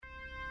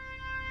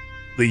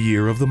the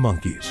year of the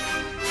monkeys.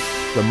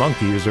 The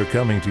monkeys are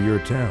coming to your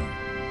town,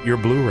 your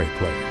Blu-ray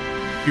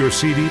player, your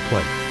CD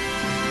player,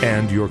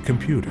 and your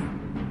computer.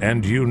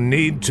 And you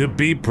need to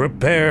be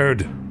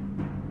prepared.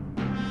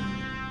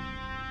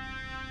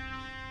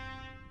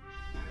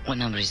 What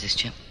number is this,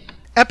 Chip?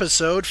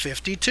 Episode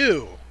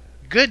 52.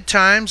 Good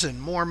times and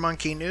more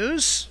monkey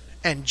news.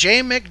 And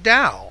Jay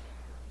McDowell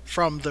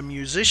from the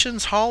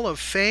Musicians Hall of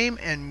Fame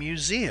and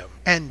Museum.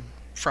 And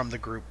from the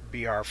group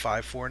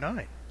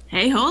BR549.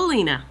 Hey ho,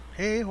 Lena.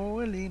 Hey ho,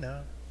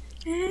 Alina.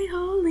 Hey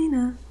ho,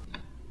 Lena.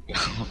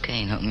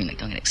 Okay, don't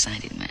get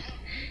excited, man.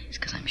 It's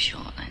because I'm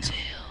short, I know.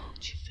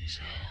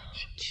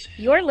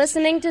 You're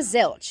listening to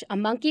Zilch, a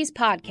Monkeys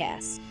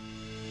podcast.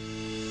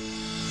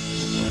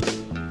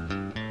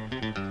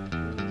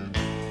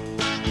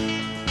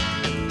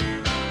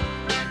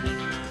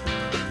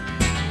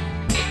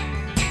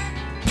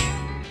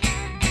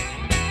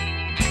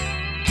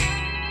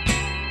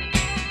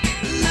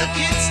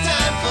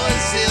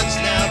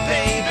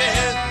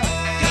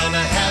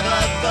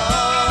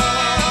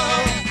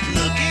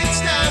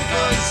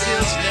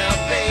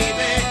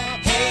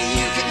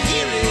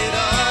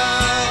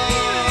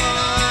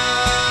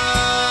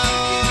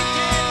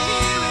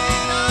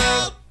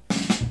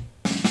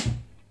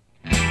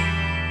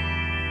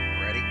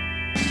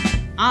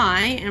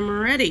 I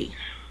am ready.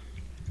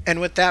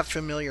 And with that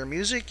familiar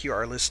music, you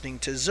are listening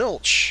to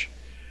Zilch,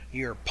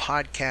 your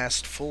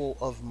podcast full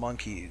of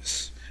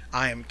monkeys.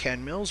 I am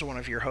Ken Mills, one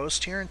of your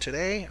hosts here, and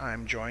today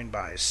I'm joined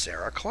by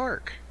Sarah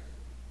Clark.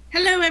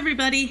 Hello,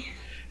 everybody.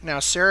 Now,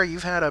 Sarah,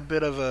 you've had a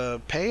bit of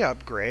a pay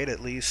upgrade, at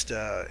least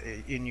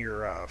in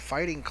your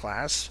fighting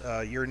class.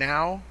 You're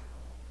now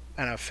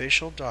an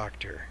official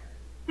doctor.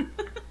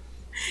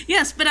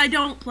 Yes, but I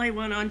don't play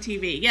one on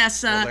TV.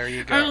 Yes, well, there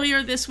you go.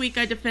 Earlier this week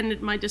I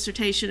defended my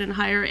dissertation in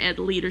higher ed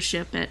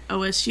leadership at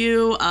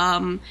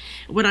OSU.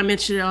 When I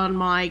mentioned it on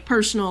my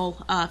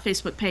personal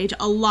Facebook page,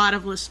 a lot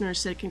of listeners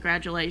said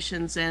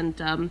congratulations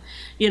and,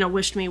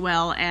 wished me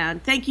well.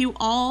 And thank you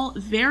all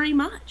very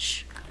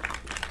much.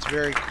 It's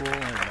very cool,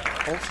 and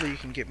hopefully you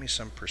can get me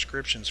some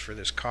prescriptions for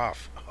this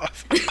cough.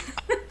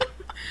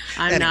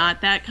 I'm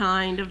not that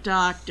kind of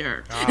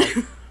doctor.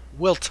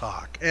 We'll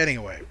talk.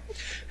 Anyway.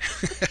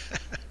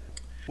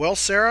 Well,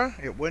 Sarah,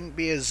 it wouldn't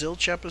be a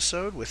Zilch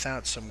episode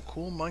without some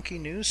cool monkey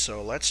news,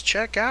 so let's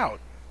check out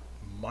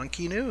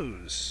Monkey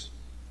News.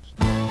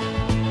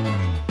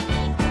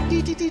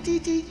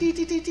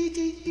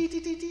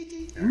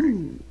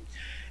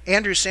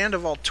 Andrew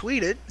Sandoval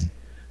tweeted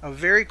a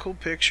very cool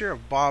picture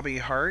of Bobby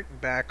Hart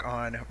back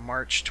on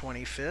March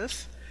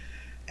 25th,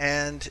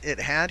 and it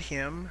had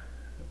him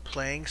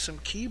playing some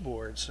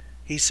keyboards.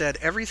 He said,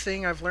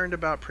 everything I've learned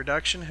about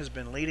production has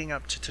been leading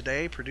up to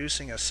today,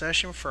 producing a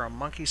session for a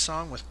monkey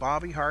song with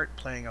Bobby Hart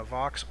playing a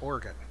Vox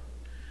organ.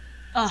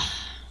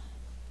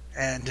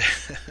 And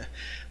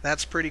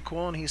that's pretty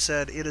cool. And he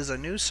said, it is a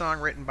new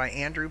song written by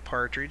Andrew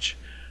Partridge,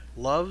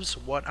 Love's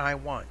What I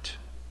Want.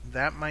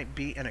 That might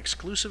be an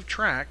exclusive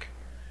track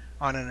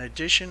on an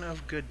edition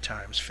of Good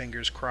Times,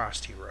 fingers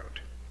crossed, he wrote.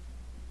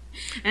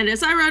 And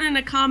as I wrote in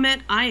a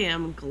comment, I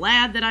am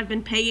glad that I've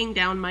been paying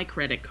down my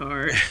credit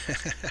card.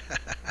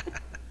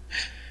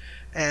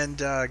 And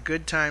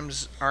Good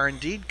Times are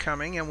indeed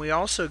coming, and we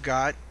also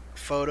got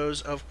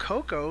photos of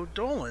Coco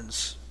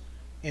Dolans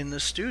in the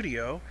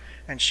studio,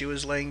 and she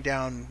was laying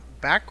down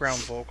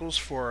background vocals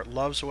for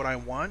Love's What I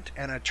Want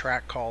and a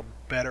track called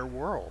Better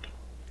World.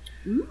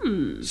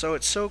 So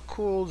it's so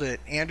cool that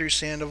Andrew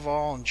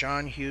Sandoval and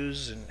John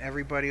Hughes and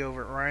everybody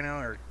over at Rhino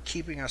are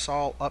keeping us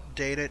all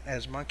updated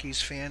as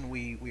Monkeys fan.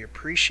 We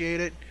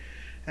appreciate it,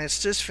 and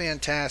it's just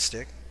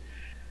fantastic.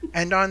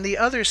 And on the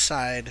other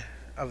side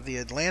of the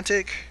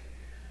Atlantic,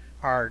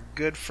 our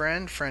good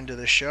friend of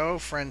the show,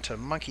 friend to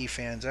monkey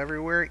fans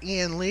everywhere,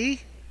 Ian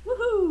Lee.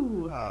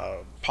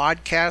 Woohoo!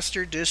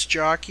 Podcaster, disc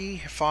jockey,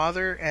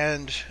 father,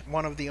 and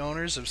one of the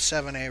owners of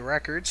 7A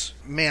Records.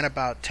 Man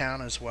about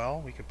town as well,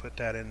 we could put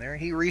that in there.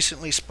 He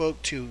recently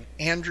spoke to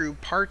Andrew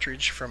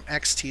Partridge from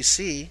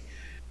XTC,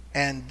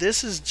 and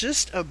this is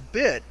just a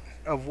bit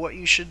of what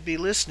you should be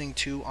listening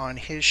to on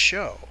his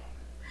show.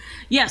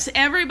 Yes,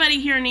 everybody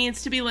here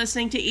needs to be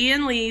listening to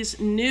Ian Lee's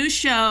new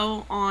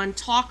show on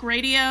Talk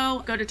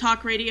Radio. Go to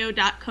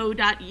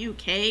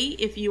talkradio.co.uk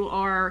if you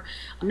are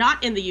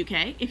not in the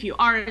UK. If you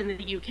are in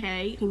the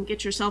UK, you can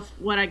get yourself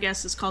what I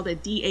guess is called a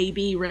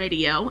DAB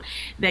radio.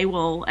 They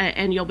will,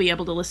 and you'll be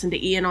able to listen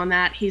to Ian on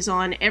that. He's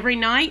on every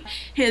night.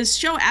 His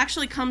show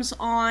actually comes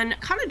on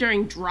kind of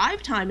during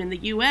drive time in the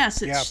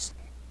US. Yeah.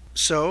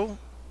 So,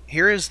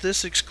 here is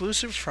this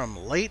exclusive from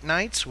Late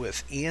Nights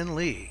with Ian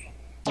Lee.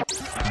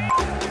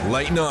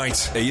 Late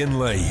Night, Ian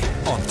Lee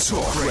on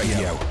Talk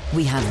Radio.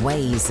 We have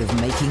ways of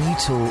making you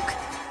talk.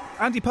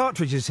 Andy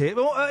Partridge is here.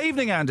 Well,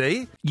 evening,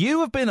 Andy. You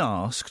have been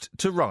asked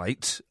to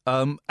write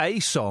a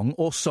song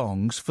or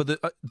songs for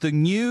the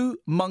new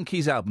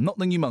Monkees album. Not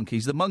the new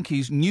Monkees, the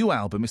Monkees' new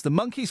album. It's the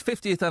Monkees'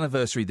 50th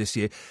anniversary this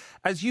year.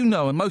 As you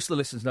know, and most of the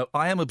listeners know,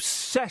 I am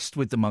obsessed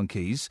with the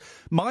Monkees.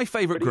 My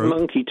favourite group...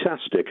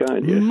 Monkey-tastic,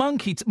 aren't you?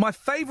 My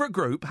favourite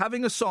group,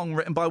 having a song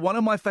written by one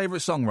of my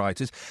favourite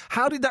songwriters.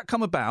 How did that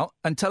come about?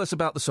 And tell us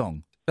about the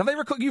song.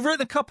 You've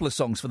written a couple of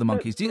songs for the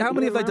Monkees. How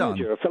many have they done?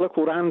 A fellow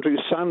called Andrew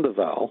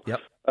Sandoval.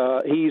 Yep.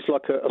 He's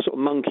like a sort of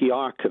monkey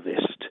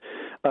archivist,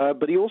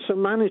 but he also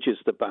manages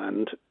the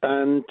band.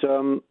 And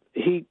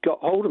he got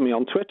hold of me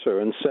on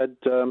Twitter and said,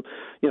 could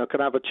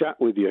I have a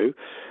chat with you?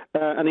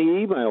 And he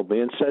emailed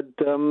me and said,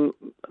 the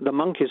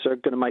Monkees are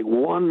going to make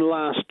one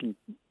last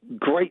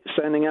great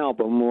sounding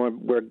album where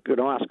we're going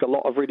to ask a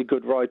lot of really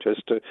good writers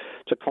to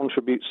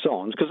contribute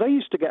songs, because they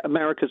used to get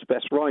America's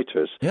best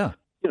writers. Yeah.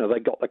 They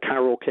got the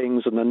Carole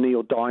Kings and the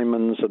Neil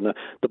Diamonds and the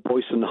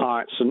Boyson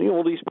Harts and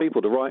all these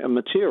people to write a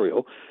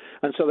material.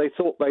 And so they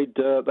thought they'd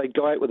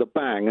go out with a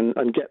bang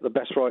and get the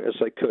best writers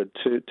they could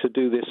to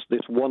do this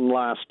one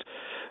last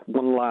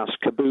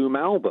kaboom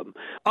album.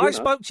 I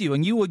spoke to you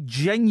and you were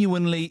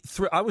genuinely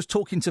I was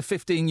talking to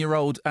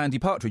 15-year-old Andy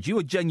Partridge. You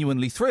were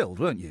genuinely thrilled,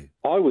 weren't you?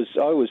 I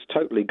was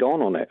totally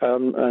gone on it,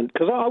 and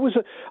because I was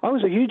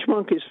a huge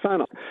Monkees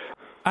fan.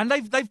 And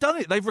they've done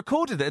it. They've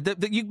recorded it.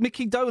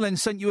 Mickey Dolenz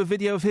sent you a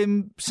video of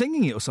him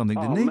singing it or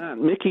something, didn't he? Oh,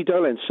 man. Mickey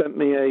Dolenz sent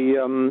me a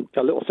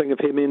little thing of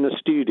him in the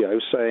studio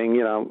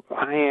saying,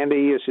 hi,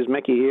 Andy, this is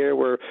Mickey here.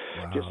 We're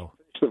just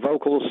the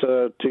vocals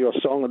to your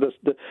song.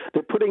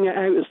 They're putting it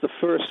out as the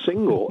first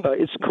single.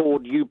 It's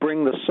called You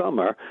Bring the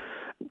Summer.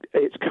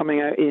 It's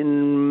coming out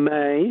in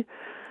May.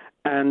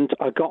 And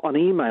I got an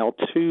email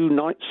 2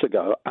 nights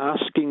ago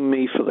asking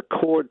me for the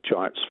chord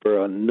charts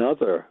for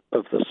another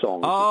of the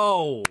songs.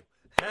 Oh,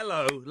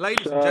 hello,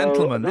 ladies and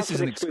gentlemen. This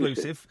is an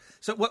exclusive.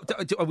 So,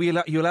 are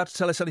you allowed to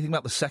tell us anything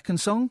about the second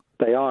song?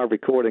 They are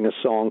recording a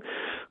song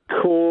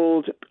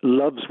called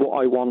 "Love's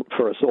What I Want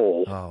for Us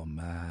All." Oh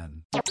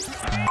man!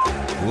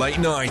 Late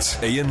night,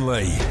 Ian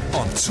Lee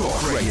on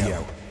Talk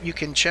Radio. You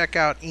can check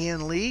out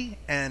Ian Lee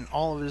and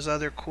all of his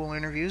other cool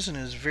interviews and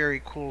his very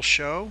cool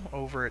show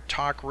over at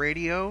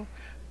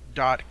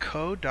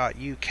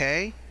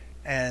talkradio.co.uk,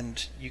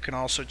 and you can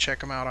also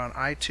check him out on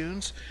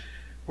iTunes,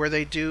 where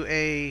they do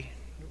a,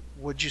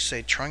 would you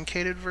say,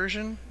 truncated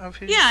version of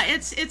his? Yeah,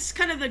 it's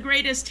kind of the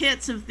greatest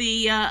hits of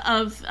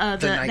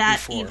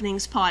that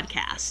evening's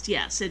podcast.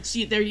 Yes,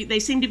 they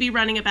seem to be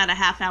running about a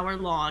half hour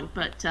long,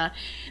 but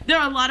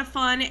they're a lot of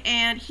fun.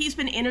 And he's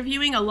been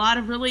interviewing a lot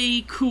of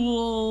really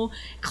cool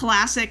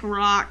classic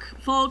rock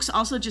folks,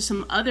 also just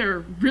some other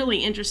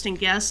really interesting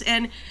guests.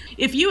 And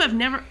if you have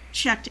never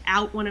checked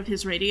out one of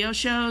his radio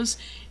shows,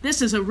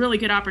 this is a really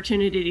good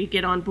opportunity to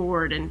get on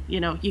board, and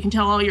you can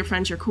tell all your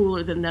friends you're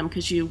cooler than them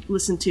because you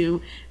listen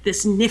to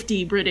this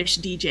nifty British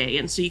DJ,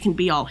 and so you can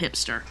be all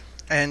hipster.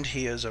 And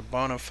he is a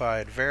bona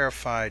fide,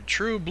 verified,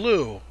 true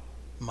blue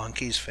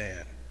Monkees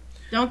fan.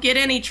 Don't get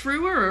any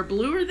truer or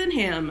bluer than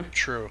him.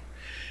 True.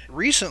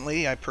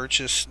 Recently, I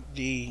purchased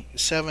the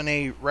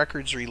 7A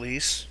Records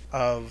release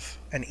of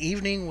An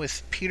Evening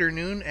with Peter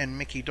Noone and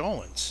Mickey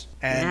Dolenz.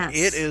 And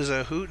It is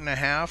a hoot and a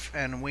half,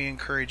 and we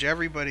encourage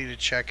everybody to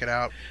check it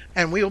out.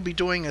 And we will be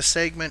doing a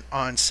segment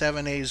on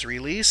 7A's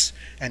release,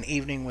 An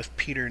Evening with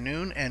Peter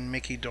Noone and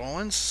Mickey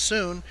Dolenz,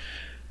 soon.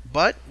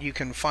 But you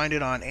can find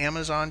it on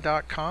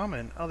Amazon.com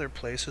and other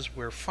places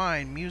where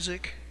fine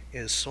music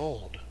is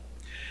sold.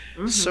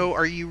 Mm-hmm. So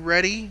are you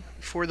ready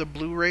for the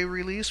Blu-ray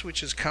release,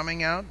 which is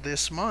coming out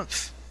this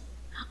month?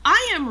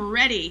 I am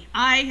ready.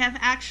 I have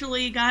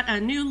actually got a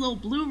new little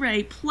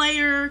Blu-ray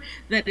player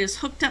that is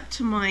hooked up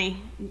to my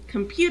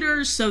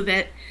computer so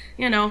that,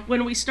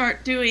 when we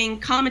start doing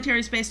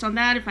commentaries based on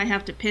that, if I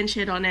have to pinch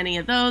hit on any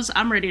of those,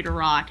 I'm ready to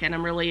rock, and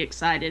I'm really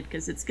excited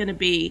because it's going to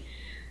be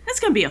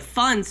a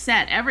fun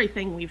set.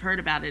 Everything we've heard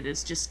about it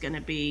is just going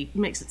to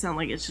makes it sound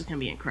like it's just going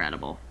to be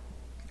incredible.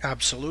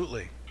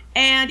 Absolutely.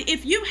 And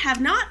if you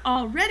have not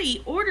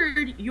already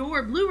ordered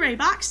your Blu-ray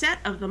box set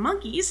of the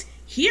Monkees,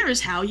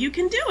 here's how you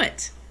can do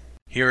it.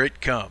 Here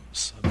it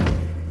comes.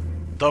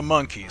 The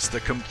Monkees, the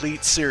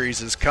complete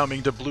series, is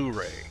coming to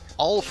Blu-ray.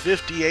 All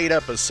 58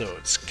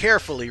 episodes,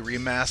 carefully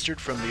remastered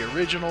from the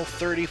original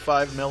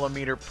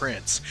 35mm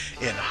prints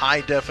in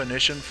high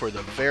definition for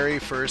the very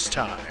first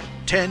time.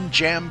 10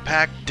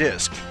 jam-packed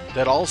discs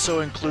that also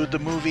include the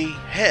movie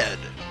Head,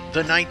 the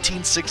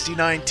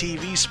 1969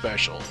 TV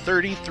special,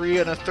 33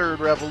 1/3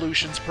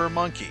 revolutions per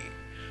monkey,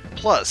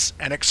 plus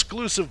an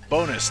exclusive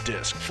bonus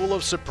disc full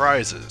of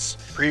surprises.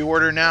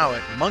 Pre-order now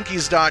at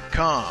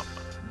monkees.com.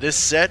 This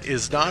set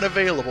is not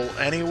available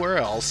anywhere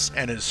else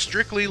and is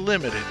strictly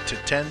limited to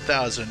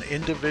 10,000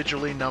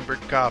 individually numbered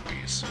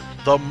copies.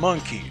 The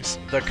Monkees,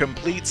 the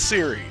complete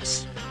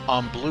series,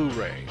 on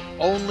Blu-ray,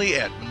 only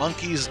at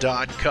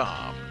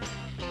monkees.com.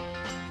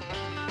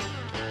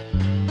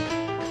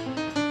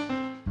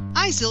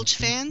 Hi, Zilch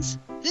fans.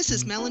 This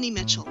is Melanie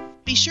Mitchell.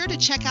 Be sure to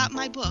check out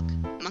my book,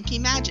 Monkey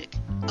Magic,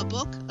 a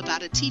book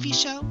about a TV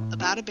show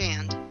about a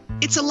band.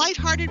 It's a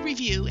lighthearted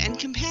review and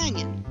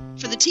companion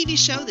for the TV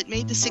show that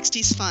made the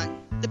 60s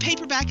fun. The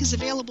paperback is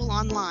available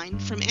online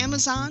from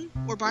Amazon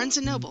or Barnes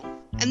 & Noble,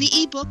 and the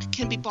ebook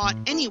can be bought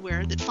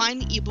anywhere that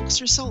fine ebooks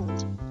are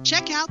sold.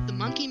 Check out the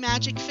Monkey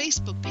Magic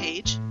Facebook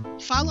page,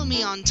 follow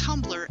me on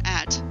Tumblr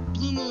at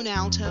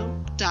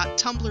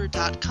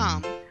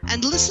bluemoonalto.tumblr.com,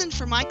 and listen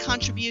for my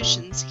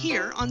contributions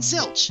here on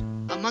Zilch,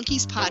 a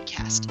Monkeys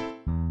podcast.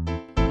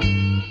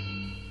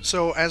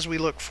 So as we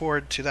look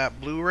forward to that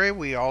Blu-ray,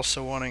 we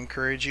also want to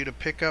encourage you to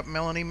pick up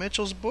Melanie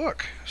Mitchell's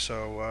book.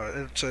 So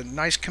it's a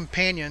nice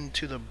companion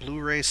to the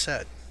Blu-ray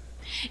set.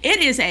 It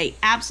is a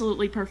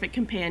absolutely perfect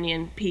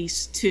companion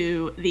piece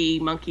to the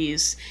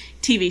Monkees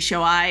TV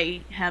show.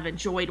 I have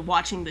enjoyed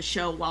watching the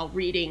show while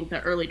reading the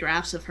early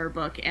drafts of her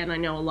book, and I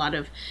know a lot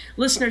of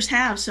listeners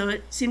have, so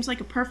it seems like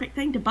a perfect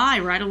thing to buy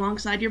right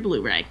alongside your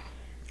Blu-ray.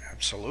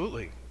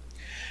 Absolutely.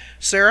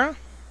 Sarah,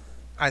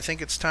 I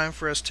think it's time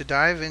for us to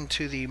dive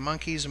into the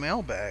Monkees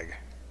mailbag.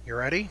 You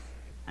ready?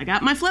 I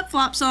got my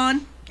flip-flops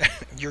on.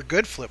 Your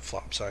good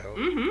flip-flops, I hope.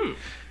 Mm-hmm.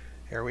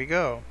 Here we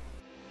go.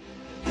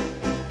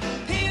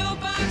 P.O.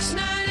 Box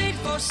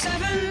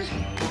 9847.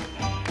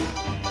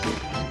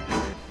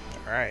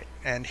 All right,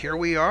 and here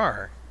we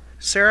are.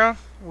 Sarah,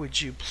 would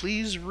you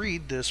please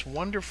read this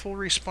wonderful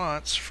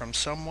response from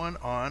someone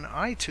on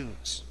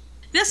iTunes?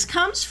 This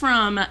comes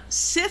from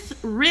Sith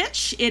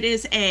Rich. It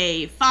is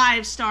a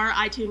 5-star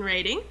iTunes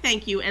rating.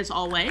 Thank you, as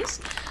always.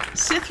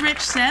 Sith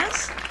Rich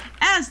says,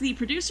 as the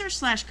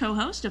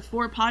producer/co-host of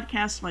 4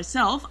 podcasts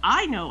myself,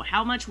 I know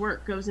how much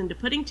work goes into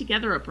putting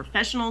together a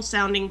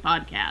professional-sounding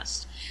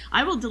podcast.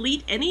 I will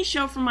delete any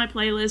show from my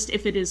playlist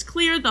if it is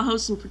clear the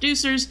hosts and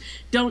producers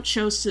don't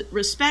show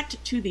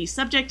respect to the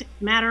subject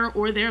matter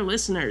or their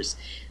listeners.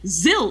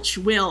 Zilch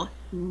will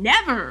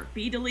never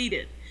be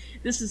deleted.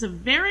 This is a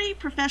very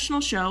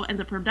professional show, and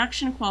the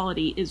production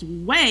quality is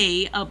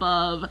way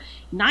above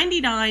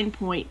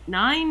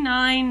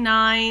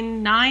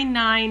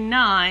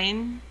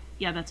 99.999999,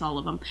 yeah, that's all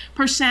of them,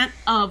 %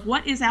 of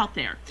what is out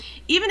there.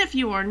 Even if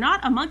you are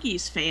not a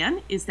Monkees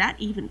fan, is that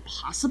even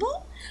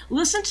possible?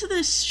 Listen to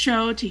this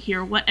show to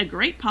hear what a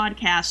great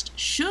podcast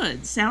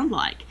should sound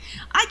like.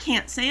 I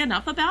can't say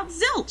enough about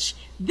Zilch.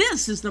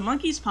 This is the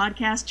Monkees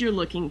podcast you're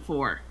looking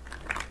for.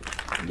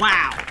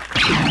 Wow.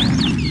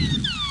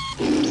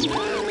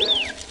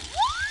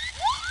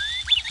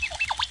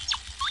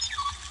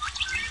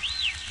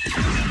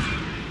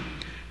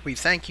 We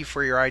thank you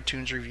for your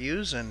iTunes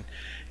reviews, and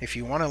if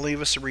you want to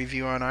leave us a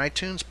review on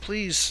iTunes,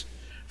 please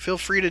feel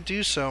free to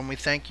do so, and we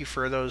thank you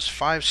for those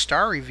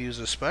 5-star reviews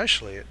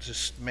especially. It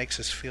just makes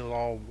us feel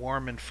all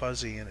warm and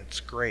fuzzy, and it's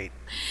great.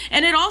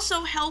 And it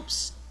also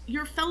helps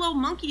your fellow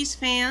Monkees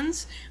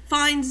fans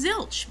find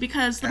Zilch,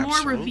 because the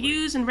more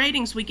reviews and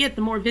ratings we get,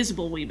 the more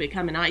visible we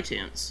become in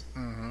iTunes.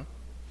 Mm-hmm.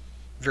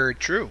 Very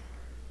true.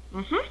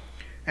 Mm-hmm.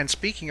 And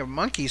speaking of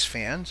Monkees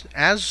fans,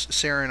 as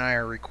Sarah and I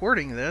are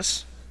recording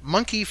this,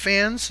 Monkey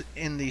fans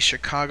in the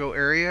Chicago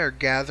area are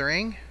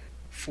gathering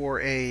for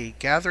a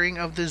gathering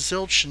of the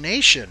Zilch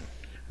Nation.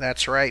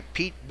 That's right,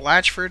 Pete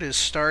Blatchford has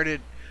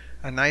started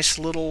a nice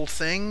little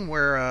thing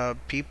where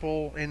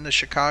people in the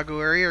Chicago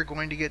area are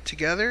going to get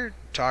together,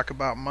 talk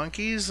about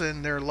Monkees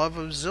and their love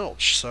of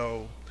Zilch.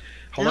 So,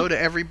 hello to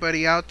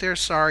everybody out there.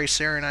 Sorry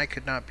Sarah and I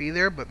could not be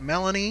there, but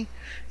Melanie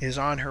is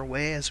on her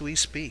way as we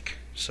speak.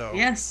 So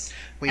yes,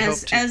 we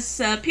as hope to...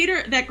 as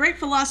Peter, that great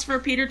philosopher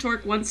Peter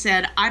Tork once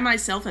said, I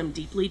myself am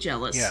deeply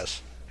jealous.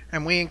 Yes,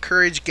 and we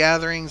encourage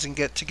gatherings and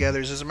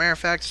get-togethers. As a matter of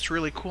fact, it's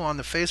really cool on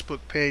the Facebook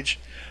page.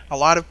 A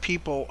lot of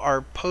people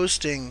are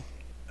posting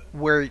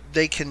where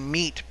they can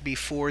meet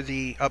before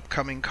the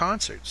upcoming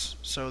concerts.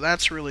 So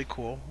that's really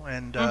cool,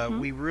 and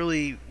we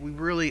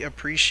really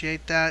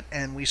appreciate that,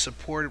 and we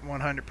support it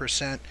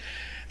 100%.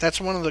 That's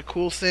one of the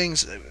cool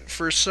things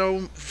for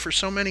so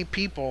many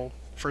people.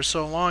 For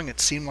so long, it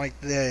seemed like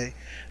they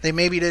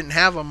maybe didn't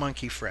have a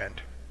monkey friend.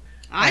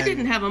 I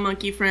didn't have a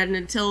monkey friend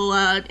until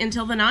the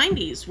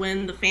 90s,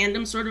 when the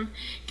fandom sort of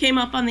came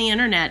up on the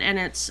internet, and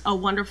it's a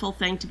wonderful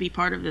thing to be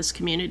part of this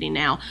community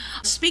now.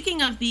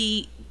 Speaking of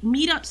the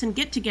meetups and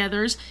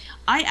get-togethers,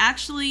 I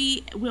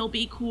actually will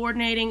be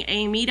coordinating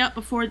a meetup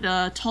before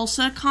the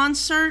Tulsa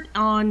concert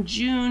on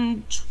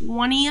June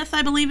 20th,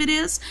 I believe it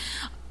is.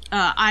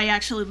 I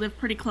actually live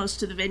pretty close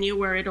to the venue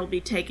where it'll be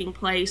taking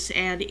place,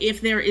 and if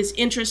there is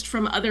interest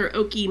from other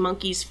Okie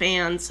Monkees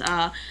fans,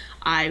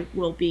 I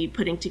will be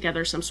putting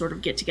together some sort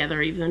of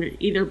get-together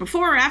either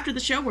before or after the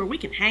show where we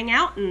can hang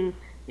out and,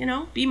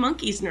 be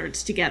Monkees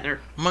nerds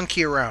together.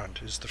 Monkey around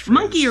is the phrase.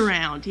 Monkey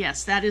around,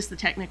 yes, that is the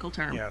technical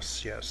term.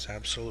 Yes,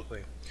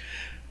 absolutely.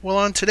 Well,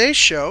 on today's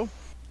show,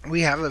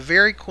 we have a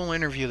very cool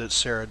interview that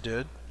Sarah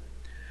did.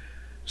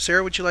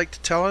 Sarah, would you like to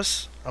tell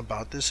us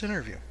about this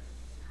interview?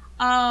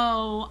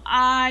 Oh,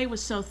 I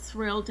was so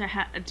thrilled to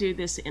do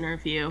this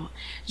interview.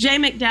 Jay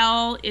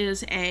McDowell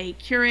is a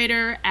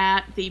curator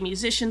at the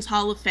Musicians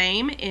Hall of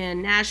Fame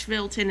in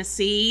Nashville,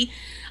 Tennessee.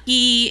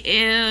 He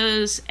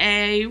is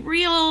a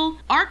real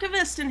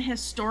archivist and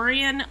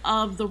historian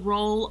of the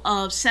role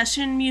of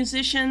session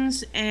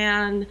musicians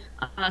and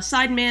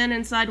sidemen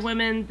and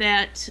sidewomen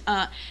that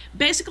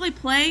basically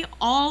play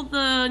all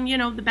the,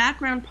 the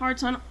background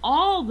parts on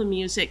all the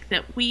music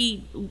that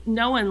we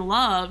know and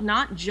love,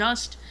 not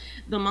just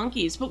the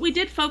Monkees. But we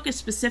did focus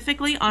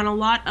specifically on a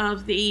lot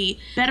of the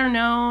better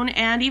known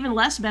and even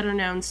less better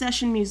known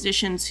session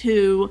musicians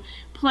who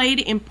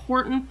played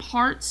important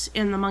parts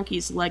in the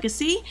Monkees'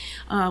 legacy.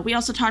 We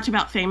also talked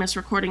about famous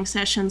recording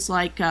sessions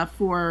like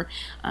for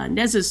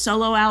Nez's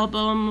solo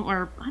album,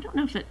 or I don't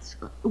know if it's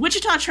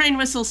Wichita Train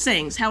Whistle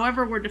Sings,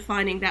 however we're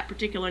defining that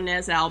particular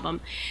Nez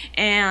album,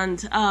 and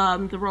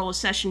the role of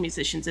session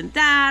musicians in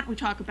that. We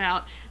talk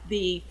about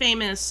the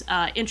famous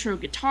intro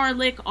guitar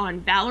lick on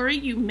Valerie.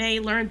 You may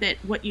learn that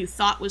what you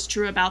thought was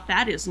true about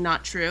that is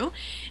not true.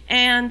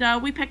 And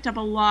we picked up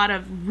a lot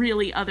of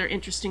really other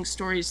interesting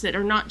stories that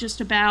are not just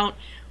about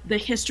the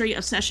history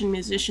of session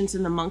musicians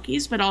in the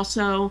Monkees, but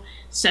also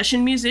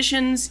session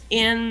musicians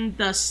in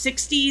the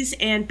 60s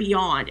and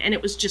beyond. And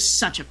it was just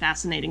such a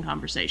fascinating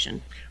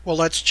conversation. Well,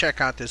 let's check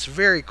out this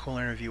very cool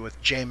interview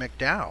with Jay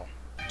McDowell.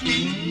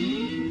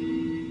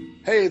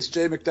 Hey, it's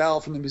Jay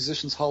McDowell from the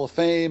Musicians Hall of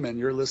Fame, and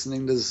you're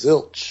listening to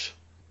Zilch,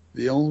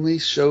 the only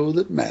show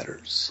that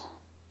matters.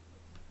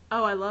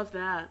 Oh, I love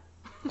that.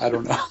 I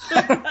don't know.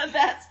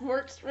 That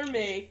works for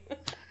me.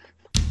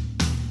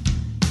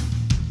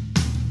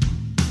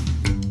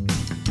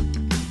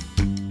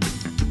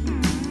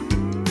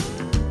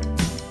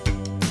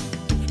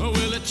 Oh,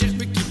 well, a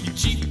Chesapeake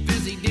chief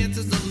as he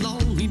dances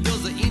along, he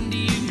does an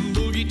Indian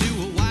boogie to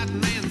a white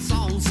man's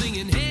song,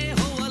 singing, hey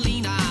ho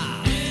Alina,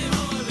 hey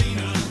ho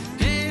Alina,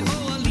 hey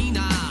ho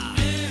Alina,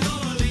 hey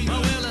ho Alina. Oh,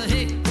 well,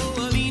 hey ho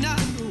Alina,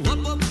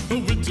 whoop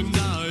whoop, with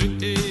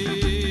tonight,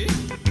 hey.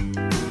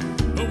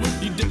 Oh, when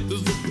he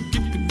dances up,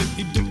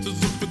 he dances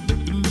up,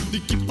 and he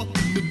keep up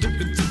the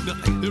dancing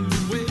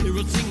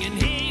everywhere, singing,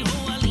 hey ho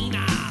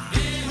Alina,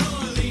 hey ho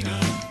Alina,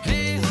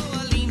 hey ho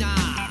Alina,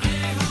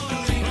 hey ho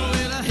Alina. Oh,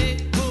 well, hey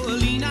ho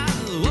Alina,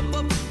 whoop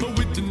whoop,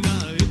 with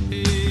tonight,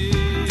 hey.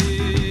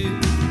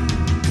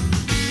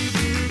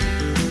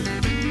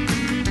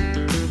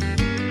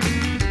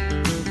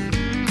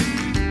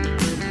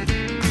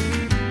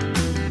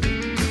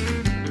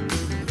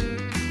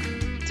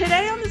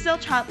 Today on the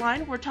Zilch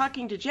Hotline, we're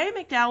talking to Jay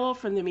McDowell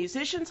from the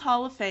Musicians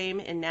Hall of Fame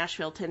in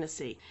Nashville,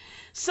 Tennessee.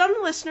 Some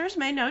listeners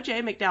may know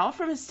Jay McDowell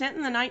from his stint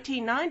in the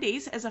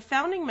 1990s as a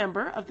founding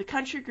member of the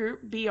country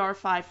group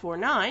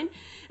BR549,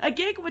 a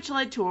gig which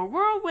led to a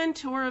whirlwind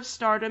tour of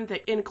stardom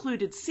that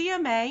included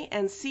CMA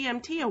and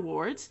CMT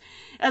awards,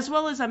 as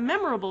well as a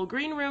memorable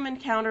green room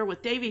encounter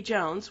with Davy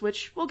Jones,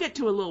 which we'll get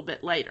to a little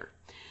bit later.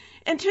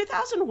 In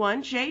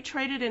 2001, Jay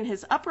traded in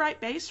his upright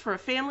bass for a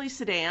family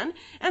sedan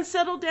and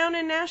settled down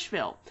in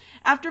Nashville.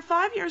 After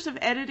 5 years of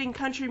editing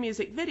country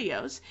music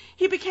videos,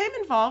 he became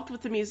involved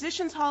with the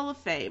Musicians Hall of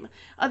Fame,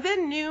 a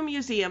then new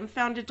museum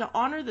founded to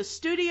honor the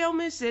studio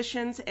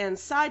musicians and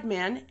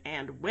sidemen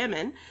and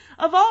women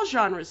of all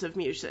genres of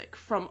music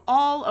from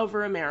all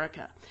over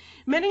America.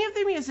 Many of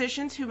the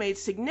musicians who made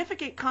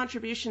significant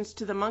contributions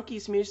to the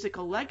Monkees'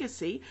 musical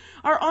legacy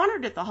are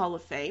honored at the Hall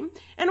of Fame,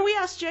 and we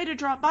asked Jay to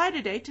drop by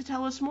today to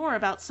tell us more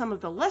about some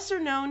of the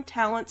lesser-known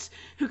talents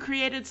who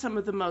created some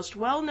of the most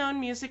well-known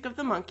music of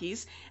the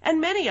Monkees and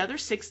many other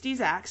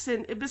 60s acts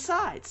and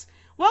besides.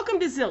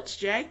 Welcome to Zilch,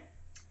 Jay.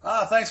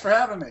 Thanks for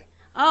having me.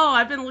 Oh,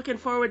 I've been looking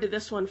forward to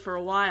this one for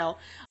a while.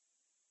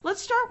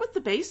 Let's start with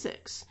the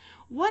basics.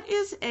 What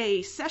is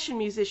a session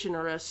musician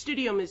or a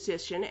studio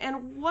musician,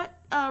 and what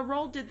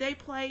role did they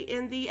play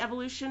in the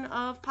evolution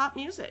of pop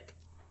music?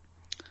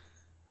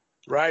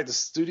 Right, the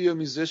studio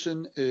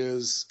musician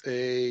is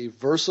a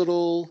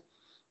versatile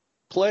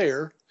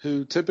player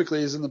who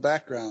typically is in the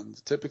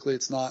background. Typically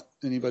it's not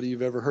anybody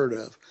you've ever heard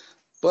of,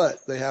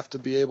 but they have to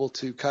be able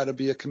to kind of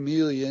be a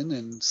chameleon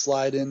and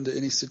slide into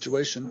any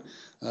situation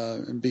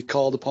and be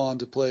called upon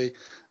to play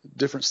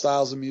different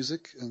styles of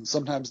music and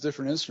sometimes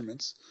different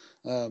instruments.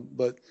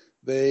 But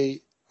they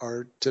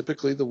are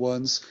typically the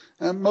ones,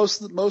 and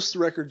most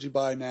records you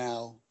buy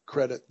now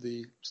credit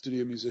the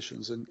studio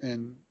musicians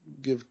and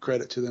give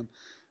credit to them.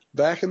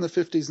 Back in the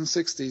 50s and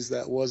 60s,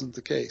 that wasn't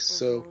the case. Mm-hmm.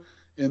 So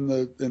in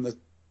the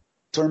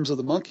terms of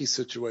the Monkees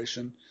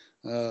situation,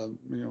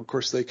 of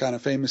course they kind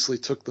of famously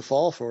took the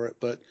fall for it,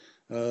 but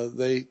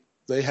they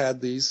had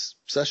these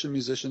session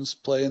musicians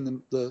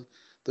playing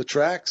the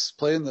tracks,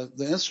 playing the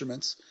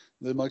instruments.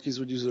 The Monkees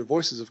would use their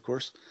voices, of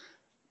course.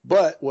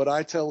 But what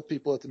I tell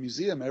people at the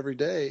museum every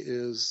day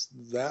is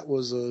that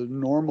was a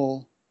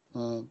normal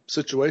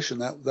situation.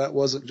 That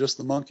wasn't just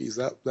the Monkees.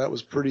 That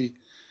was pretty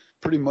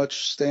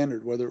much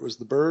standard, whether it was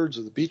the Byrds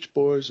or the Beach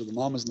Boys or the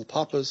Mamas and the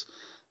Papas.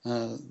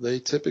 They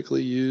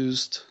typically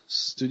used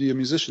studio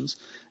musicians,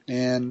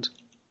 and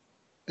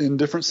in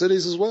different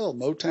cities as well.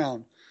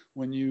 Motown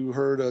when you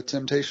heard a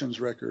Temptations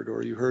record,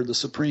 or you heard the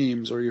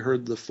Supremes, or you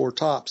heard the Four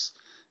Tops,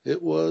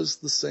 it was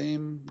the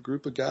same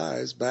group of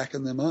guys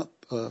backing them up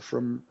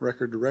from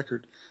record to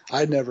record.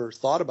 I never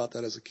thought about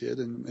that as a kid,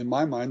 and in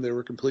my mind, they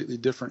were completely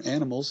different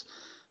animals,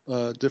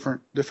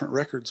 different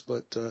records,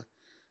 but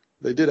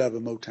they did have a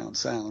Motown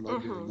sound. I'll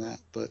give them that.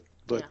 But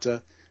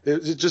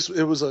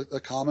it was a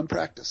common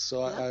practice.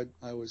 So I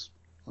always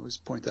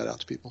point that out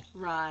to people.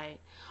 Right.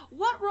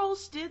 What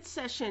roles did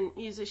session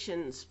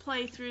musicians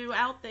play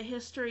throughout the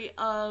history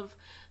of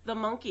the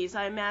Monkees?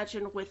 I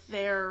imagine with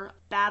their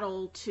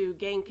battle to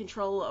gain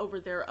control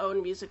over their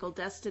own musical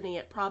destiny,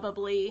 it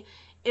probably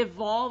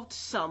evolved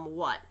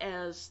somewhat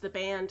as the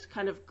band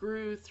kind of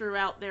grew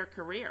throughout their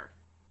career.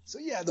 So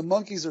yeah, the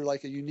Monkees are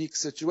like a unique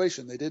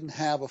situation. They didn't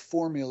have a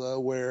formula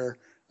where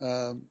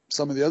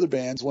some of the other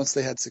bands, once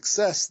they had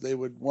success, they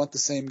would want the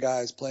same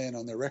guys playing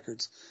on their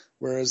records.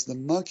 Whereas the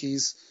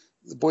Monkees,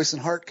 the Boyce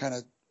and Hart kind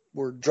of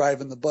were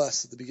driving the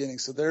bus at the beginning.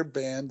 So their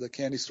band, the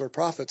Candy Store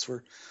Prophets,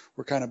 were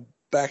kind of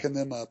backing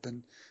them up.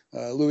 And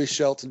Louis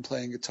Shelton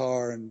playing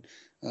guitar, and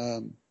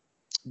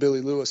Billy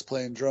Lewis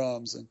playing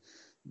drums, and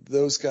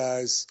those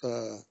guys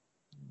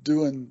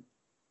doing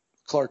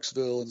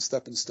Clarksville and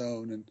Stepping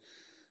Stone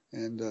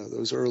and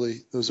those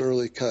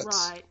early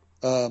cuts.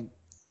 Right.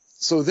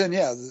 So then,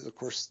 yeah, of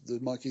course, the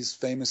Monkees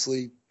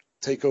famously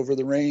take over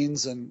the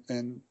reins and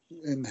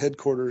in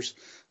headquarters,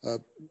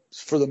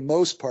 for the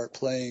most part,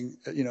 playing.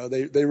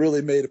 They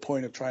really made a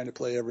point of trying to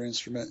play every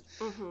instrument.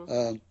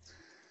 Mm-hmm.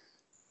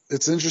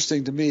 It's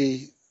interesting to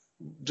me,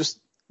 just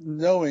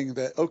knowing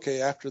that,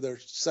 okay, after their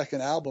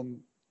second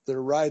album,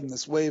 they're riding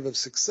this wave of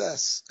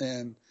success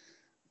and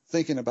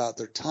thinking about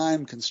their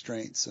time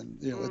constraints, and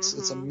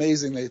it's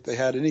amazing they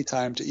had any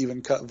time to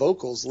even cut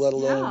vocals, let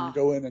alone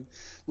go in and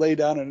lay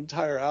down an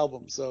entire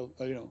album. So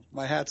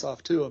my hat's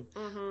off to them.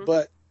 Mm-hmm.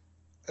 But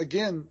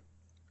again,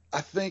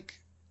 I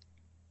think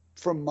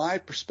from my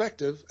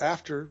perspective,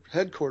 after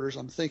headquarters,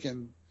 I'm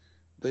thinking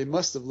they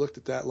must have looked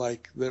at that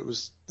like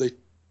they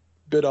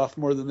bit off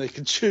more than they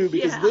could chew,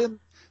 because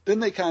then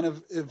they kind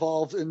of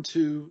evolved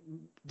into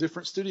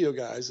different studio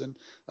guys, and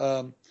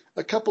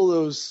a couple of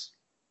those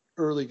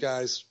early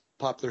guys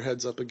pop their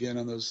heads up again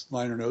on those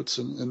liner notes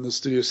and the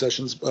studio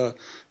sessions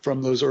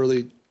from those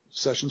early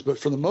sessions. But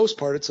for the most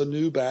part, it's a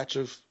new batch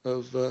of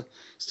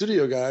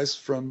studio guys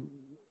from,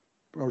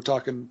 we're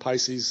talking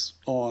Pisces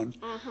on,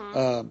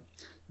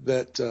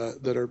 that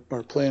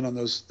are playing on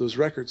those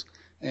records.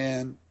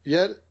 And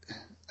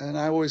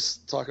I always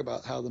talk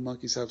about how the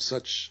Monkees have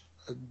such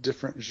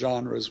different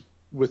genres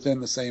within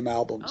the same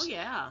albums. Oh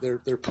yeah.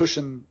 They're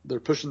pushing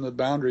the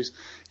boundaries.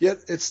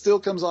 Yet it still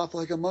comes off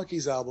like a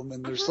Monkees album,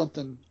 and there's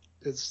something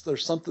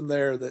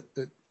there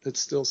that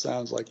still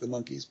sounds like the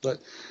Monkees.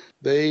 But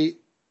they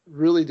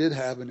really did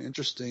have an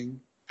interesting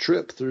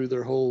trip through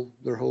their whole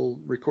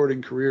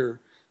recording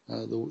career,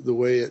 the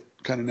way it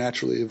kind of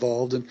naturally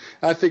evolved. And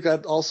I think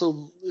that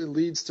also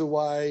leads to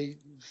why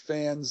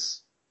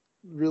fans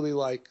really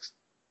like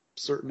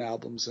certain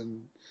albums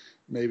and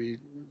maybe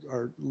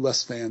are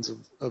less fans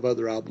of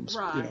other albums.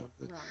 Right.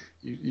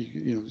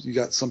 You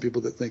got some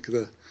people that think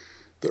the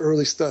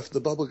early stuff,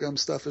 the bubblegum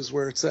stuff, is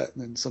where it's at,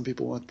 and then some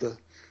people want the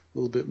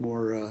little bit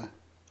more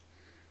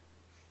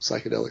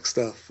psychedelic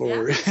stuff.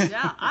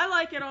 Yeah, I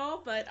like it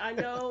all, but I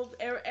know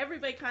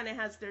everybody kind of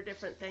has their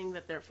different thing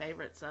that they're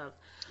favorites of.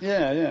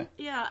 Yeah.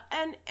 Yeah,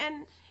 and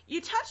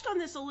you touched on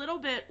this a little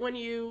bit when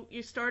you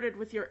started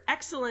with your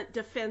excellent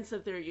defense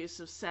of their use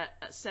of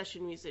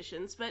session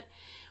musicians, but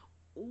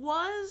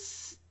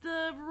was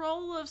the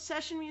role of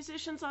session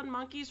musicians on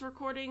Monkees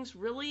recordings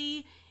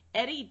really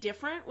any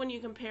different when you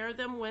compare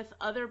them with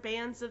other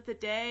bands of the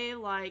day,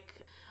 like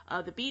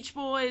the Beach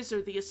Boys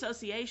or the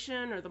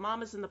Association or the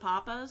Mamas and the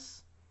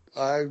Papas?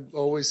 I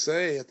always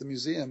say at the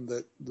museum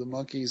that the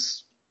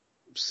Monkees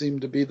seem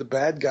to be the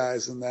bad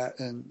guys in that,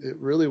 and it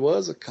really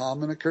was a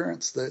common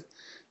occurrence that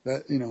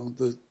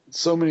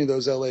so many of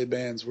those LA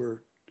bands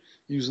were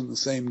using the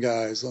same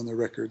guys on their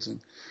records.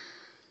 And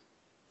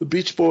the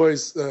Beach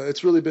Boys,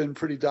 it's really been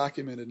pretty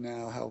documented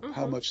now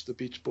how much the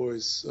Beach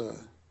Boys,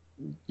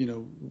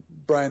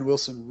 Brian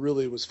Wilson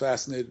really was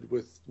fascinated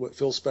with what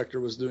Phil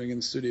Spector was doing in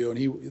the studio, and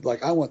he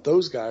I want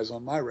those guys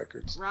on my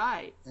records.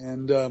 Right.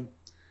 And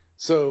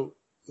so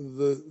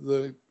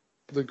the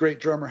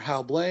great drummer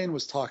Hal Blaine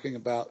was talking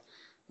about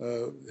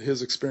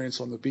his experience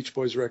on the Beach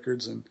Boys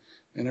records and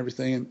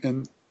everything,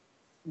 and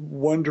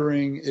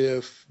wondering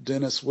if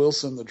Dennis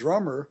Wilson, the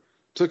drummer,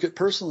 took it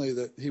personally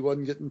that he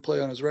wasn't getting to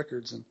play on his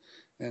records.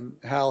 And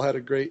Hal had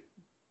a great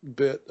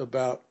bit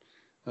about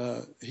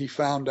he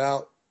found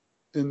out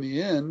in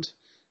the end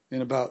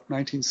in about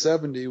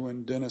 1970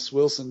 when Dennis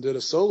Wilson did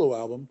a solo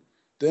album.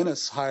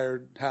 Dennis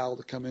hired Hal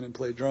to come in and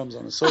play drums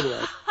on a solo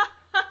album.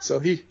 So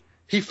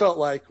he felt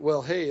like,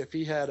 well, hey, if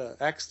he had an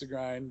axe to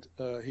grind,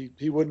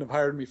 he wouldn't have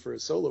hired me for a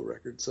solo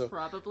record. So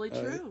probably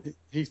true.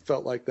 He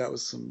felt like that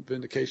was some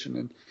vindication.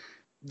 And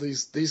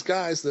these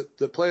guys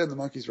that play on the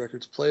Monkees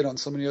records played on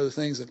so many other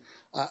things. And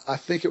I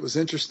think it was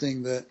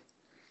interesting that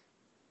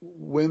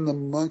when the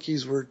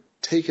Monkees were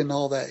taking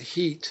all that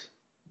heat,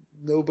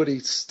 nobody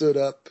stood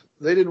up.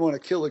 They didn't want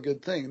to kill a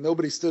good thing.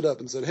 Nobody stood up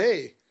and said,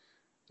 hey,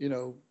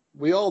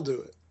 we all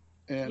do it.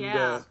 And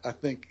I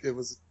think it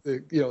was,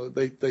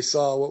 they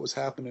saw what was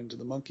happening to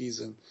the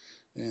Monkees,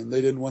 and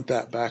they didn't want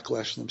that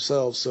backlash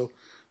themselves. So,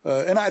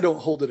 and I don't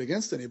hold it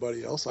against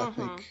anybody else. I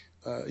think,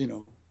 I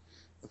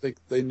think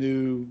they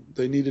knew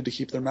they needed to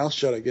keep their mouth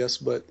shut, I guess.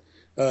 But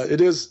it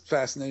is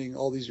fascinating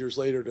all these years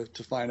later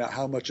to find out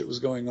how much it was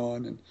going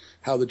on and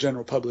how the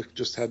general public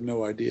just had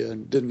no idea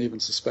and didn't even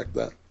suspect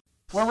that.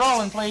 We're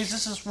rolling, please.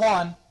 This is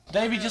one.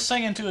 Davey, just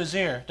sing into his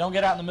ear. Don't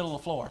get out in the middle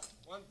of the floor.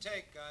 One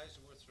take, guys,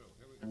 and we're through.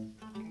 Here we go.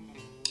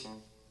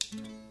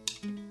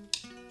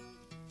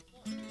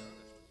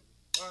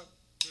 One,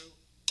 two,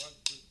 3.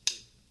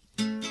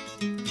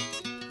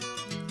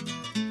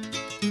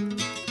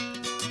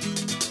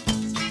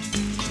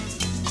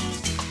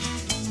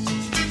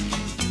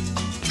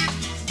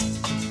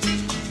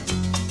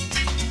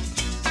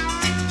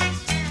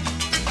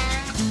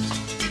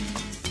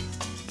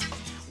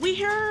 We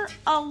hear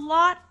a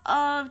lot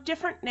of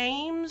different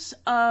names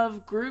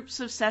of groups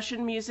of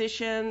session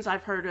musicians.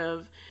 I've heard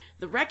of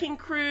the Wrecking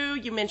Crew.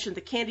 You mentioned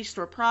the Candy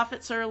Store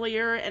Prophets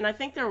earlier, and I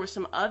think there were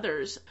some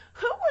others.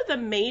 Who were the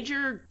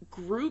major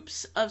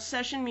groups of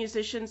session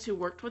musicians who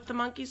worked with the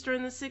Monkees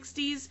during the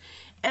 60s?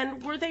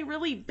 And were they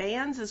really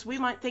bands as we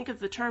might think of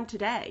the term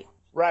today?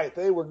 Right.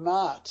 They were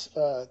not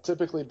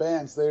typically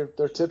bands. They're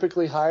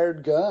typically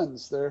hired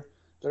guns. They're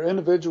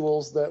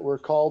individuals that were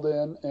called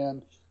in,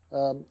 and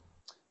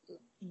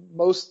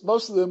most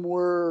of them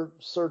were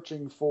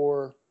searching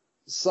for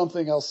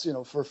something else,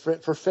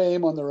 for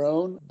fame on their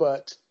own.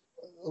 But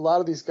a lot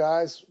of these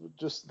guys,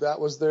 that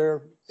was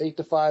their 8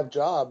 to 5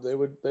 job. They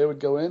would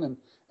go in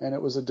and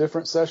it was a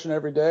different session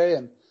every day.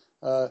 And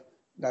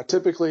now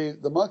typically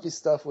the Monkee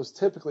stuff was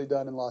typically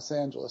done in Los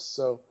Angeles.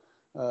 So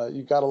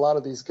you got a lot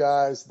of these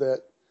guys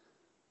that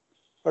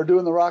are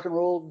doing the rock and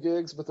roll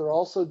gigs, but they're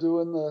also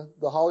doing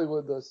the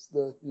Hollywood,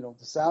 the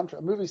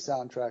soundtrack, movie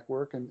soundtrack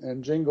work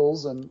and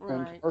jingles and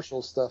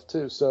commercial stuff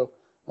too. So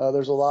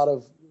there's a lot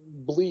of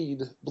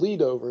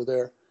bleed over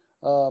there.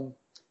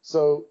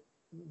 So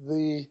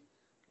the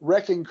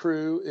Wrecking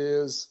Crew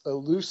is a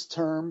loose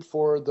term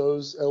for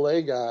those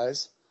LA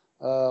guys.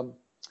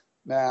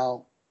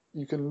 Now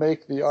you can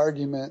make the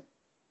argument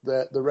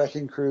that the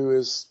Wrecking Crew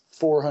is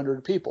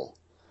 400 people.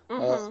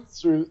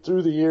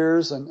 Through the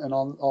years and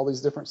on all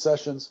these different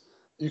sessions.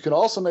 You can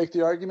also make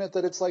the argument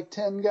that it's like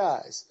 10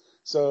 guys.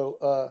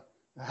 So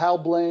Hal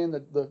Blaine,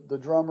 the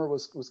drummer,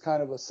 was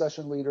kind of a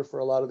session leader for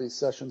a lot of these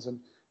sessions,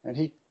 and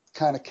he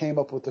kind of came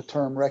up with the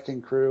term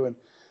Wrecking Crew. And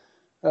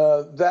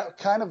that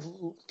kind of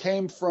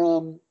came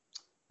from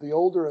the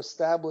older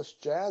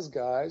established jazz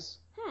guys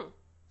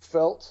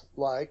felt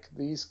like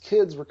these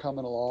kids were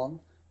coming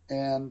along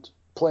and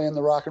playing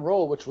the rock and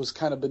roll, which was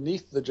kind of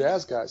beneath the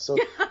jazz guys. So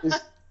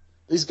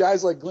these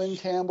guys like Glenn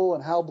Campbell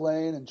and Hal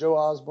Blaine and Joe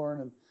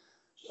Osborne and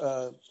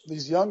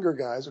these younger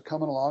guys are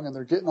coming along and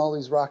they're getting all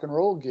these rock and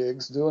roll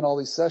gigs, doing all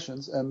these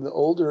sessions, and the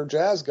older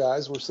jazz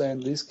guys were saying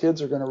these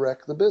kids are going to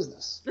wreck the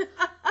business.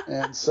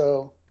 And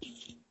so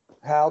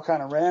Hal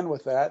kind of ran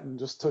with that and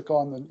just took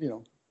on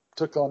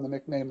the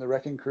nickname the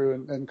Wrecking Crew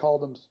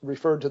and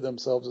referred to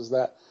themselves as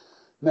that.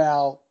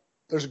 Now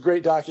there's a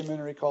great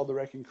documentary called The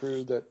Wrecking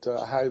Crew that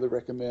I highly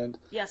recommend.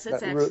 Yes,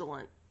 it's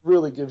excellent.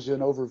 Really gives you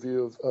an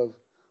overview of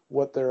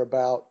what they're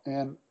about,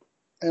 and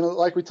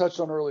like we touched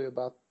on earlier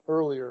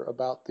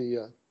about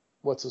the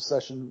what's a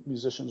session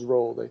musician's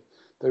role.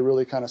 They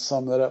really kind of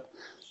sum that up.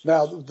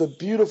 Now the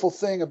beautiful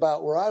thing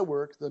about where I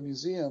work, the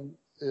museum,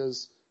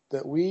 is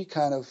that we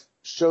kind of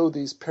show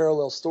these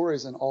parallel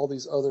stories in all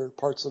these other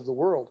parts of the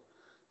world.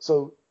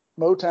 So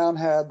Motown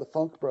had the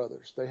Funk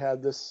Brothers. They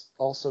had this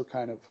also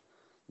kind of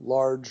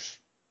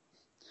large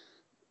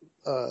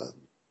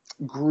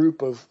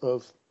group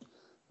of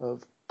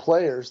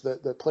players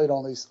that played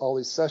on all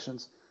these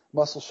sessions.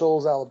 Muscle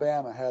Shoals,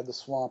 Alabama had the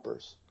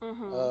Swampers.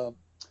 Of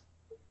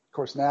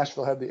course,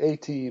 Nashville had the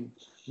A-Team.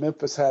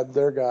 Memphis had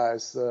their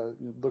guys,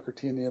 Booker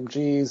T and the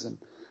MGs,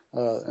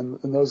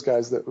 and those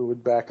guys that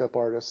would back up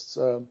artists.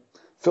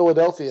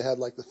 Philadelphia had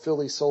like the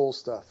Philly soul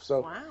stuff.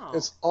 So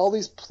it's all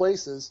these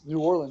places. New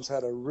Orleans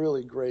had a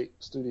really great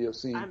studio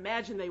scene. I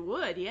imagine they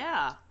would,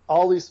 yeah.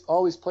 All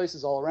these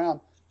places all around.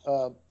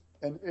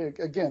 And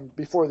again,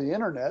 before the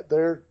internet,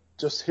 they're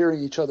just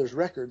hearing each other's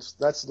records.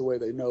 That's the way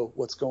they know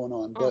what's going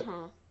on.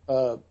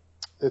 But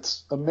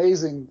it's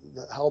amazing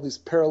how these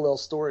parallel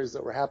stories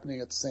that were happening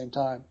at the same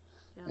time.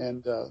 Yeah.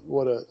 And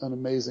what an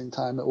amazing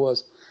time it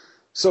was.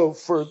 So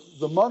for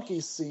the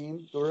Monkees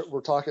scene,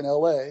 we're talking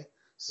LA.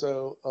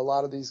 So a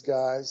lot of these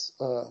guys,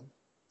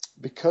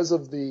 because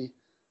of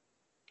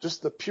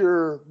just the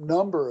pure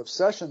number of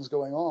sessions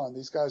going on,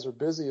 these guys are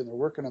busy and they're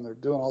working and they're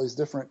doing all these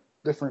different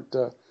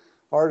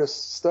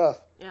artist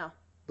stuff. Yeah.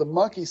 The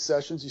Monkees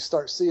sessions, you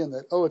start seeing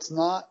that, it's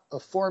not a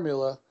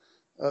formula.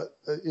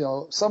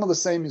 Some of the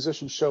same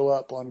musicians show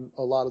up on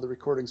a lot of the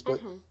recordings,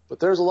 but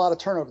there's a lot of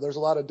turnover. There's a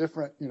lot of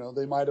different,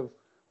 they might have,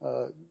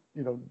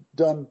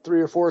 done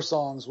 3 or 4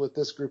 songs with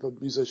this group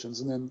of musicians,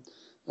 and then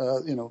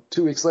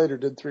 2 weeks later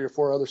did 3 or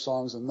 4 other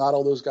songs, and not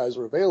all those guys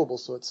were available,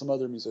 so it's some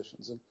other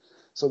musicians. And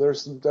so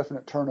there's some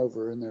definite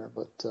turnover in there,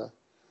 but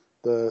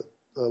a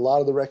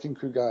lot of the Wrecking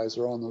Crew guys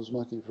are on those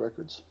Monkees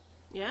records.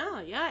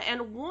 Yeah.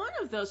 And one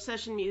of those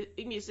session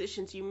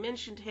musicians, you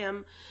mentioned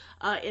him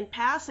in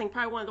passing,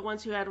 probably one of the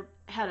ones who had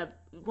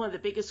one of the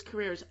biggest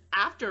careers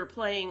after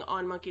playing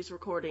on Monkees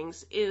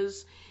recordings,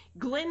 is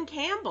Glen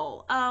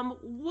Campbell.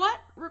 What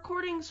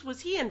recordings was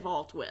he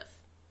involved with?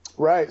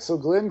 Right. So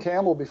Glen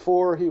Campbell,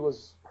 before he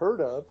was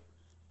heard of,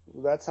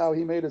 that's how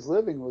he made his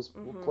living, was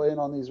playing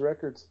on these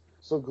records.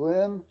 So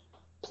Glen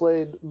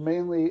played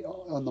mainly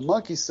on the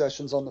Monkees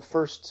sessions on the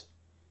first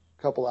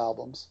couple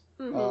albums.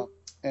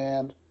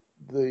 And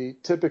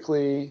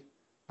typically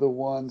the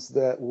ones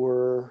that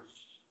were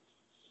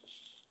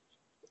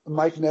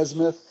Mike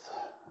Nesmith.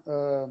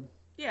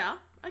 Yeah,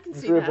 I can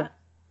see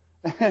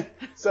that.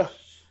 So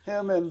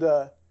him and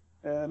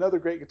another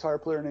great guitar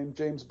player named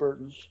James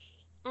Burton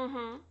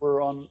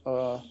were on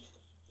a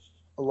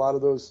lot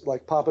of those,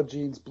 like Papa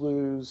Gene's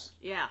Blues.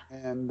 Yeah.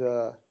 And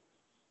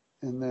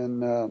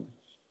then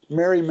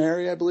Mary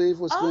Mary, I believe,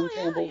 was Glen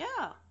Campbell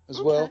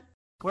as well.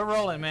 We're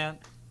rolling, man.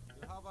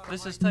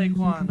 This is take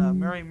one.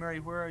 Mary, Mary,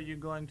 where are you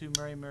going to?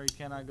 Mary, Mary,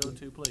 can I go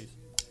to, please?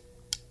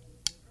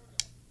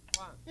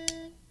 1,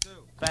 2.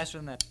 Faster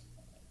than that.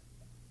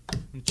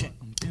 One,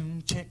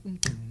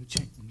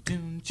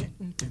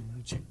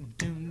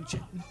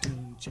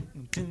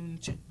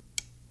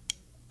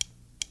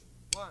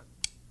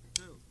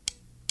 two,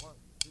 one,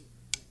 two.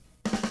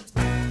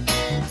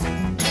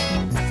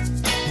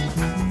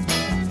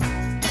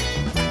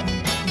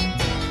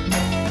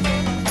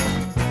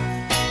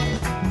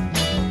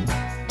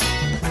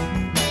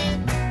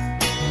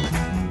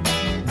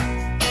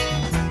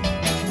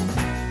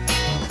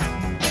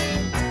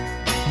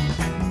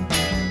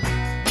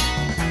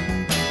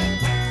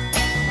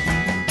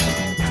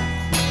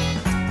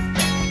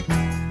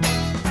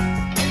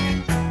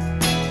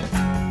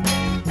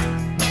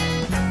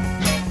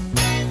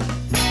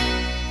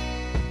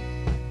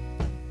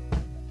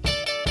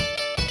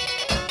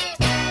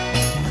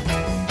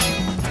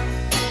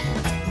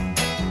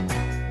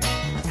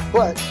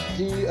 But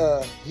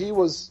he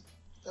was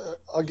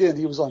again,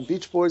 he was on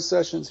Beach Boys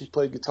sessions. He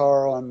played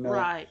guitar on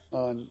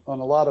a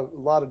lot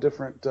of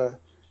different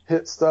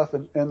hit stuff,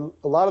 and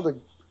a lot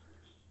of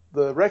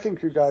the Wrecking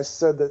Crew guys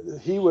said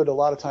that he would a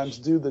lot of times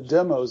do the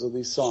demos of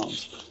these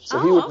songs. So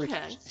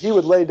he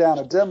would lay down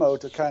a demo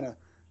to kind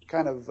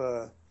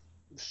of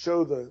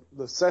show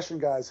the session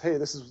guys, hey,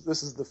 this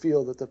is the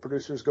feel that the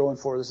producer's going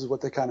for. This is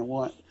what they kind of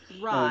want.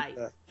 Right.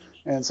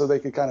 And so they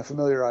could kind of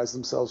familiarize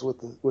themselves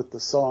with the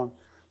song.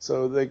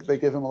 So they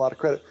give him a lot of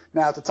credit.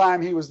 Now, at the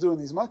time he was doing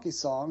these Monkees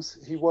songs,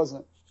 he was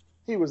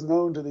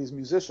known to these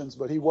musicians,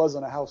 but he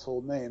wasn't a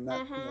household name.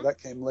 That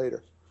came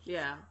later.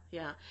 Yeah.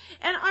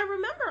 And I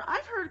remember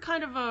I've heard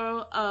kind of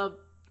a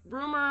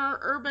rumor,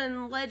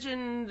 urban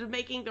legend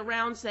making the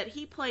rounds that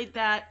he played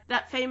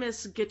that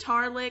famous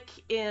guitar lick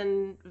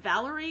in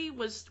Valerie.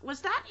 Was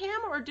that him,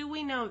 or do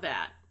we know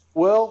that?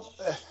 Well,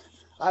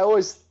 I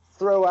always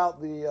throw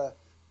out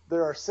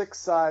there are 6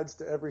 sides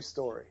to every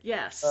story.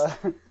 Yes.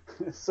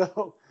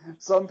 So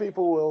some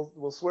people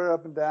will swear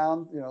up and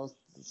down,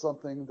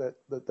 something that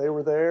they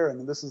were there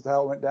and this is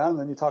how it went down. And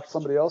then you talk to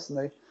somebody else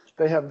and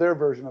they have their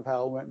version of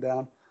how it went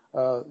down.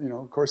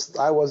 Of course,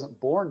 I wasn't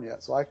born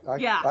yet, so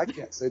I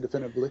can't say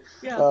definitively.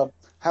 Yeah.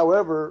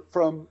 However,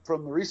 from the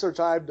research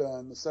I've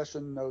done, the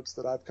session notes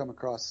that I've come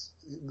across,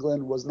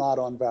 Glen was not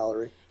on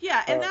Valerie.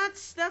 Yeah, and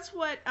that's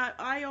what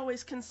I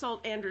always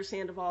consult Andrew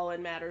Sandoval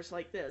in matters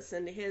like this,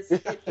 and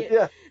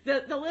the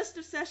list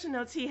of session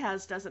notes he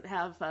has doesn't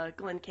have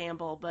Glen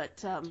Campbell,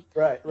 but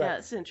right. Yeah,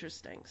 it's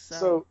interesting.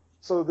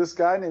 So this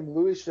guy named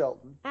Louis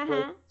Shelton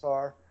played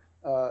guitar.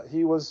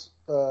 He was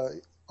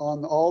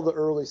on all the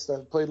early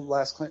stuff. Played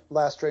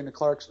Last Train to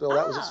Clarksville.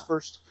 That was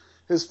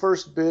his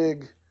first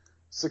big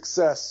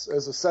success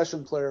as a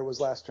session player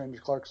was Last Train to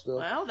Clarksville.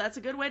 Well, that's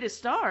a good way to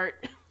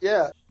start.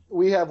 Yeah,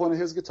 we have one of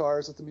his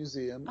guitars at the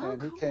museum, and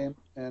cool. He came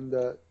and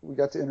we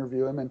got to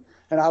interview him, and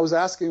I was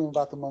asking him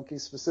about the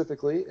Monkees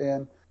specifically,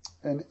 and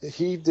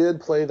he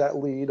did play that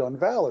lead on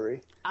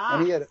Valerie,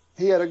 and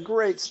he had a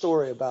great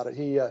story about it.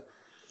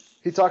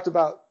 He talked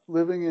about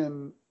living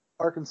in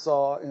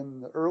Arkansas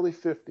in the early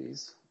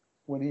 50s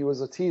when he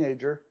was a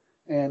teenager,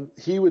 and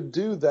he would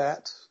do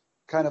that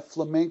kind of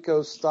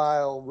flamenco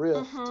style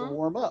riff to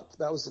warm up.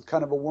 That was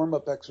kind of a warm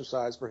up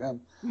exercise for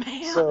him.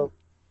 Man. So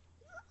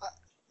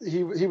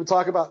he would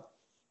talk about,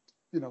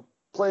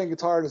 playing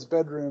guitar in his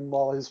bedroom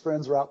while his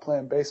friends were out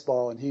playing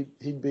baseball, and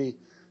he'd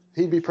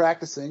be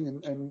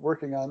practicing and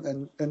working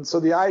on, and so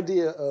the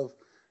idea of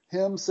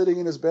him sitting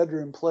in his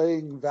bedroom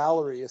playing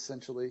Valerie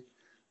essentially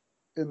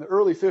in the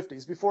early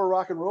 50s, before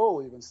rock and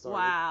roll even started,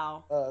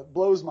 wow,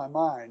 blows my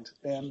mind.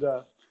 And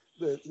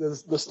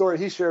the story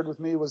he shared with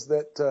me was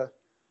that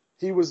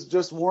he was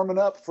just warming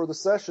up for the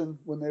session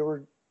when they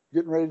were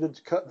getting ready to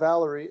cut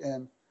Valerie,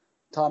 and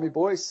Tommy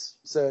Boyce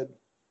said,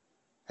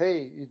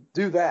 "Hey, you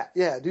do that,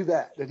 yeah, do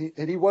that."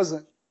 And he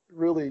wasn't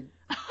really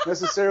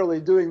necessarily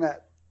doing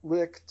that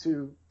lick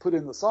to put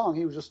in the song.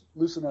 He was just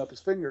loosening up his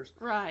fingers.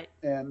 Right.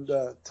 And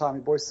Tommy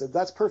Boyce said,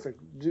 "That's perfect.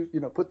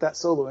 Put that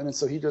solo in." And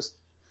so he just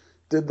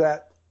did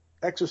that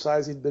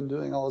exercise he'd been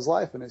doing all his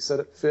life, and he said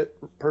it fit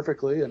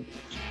perfectly. And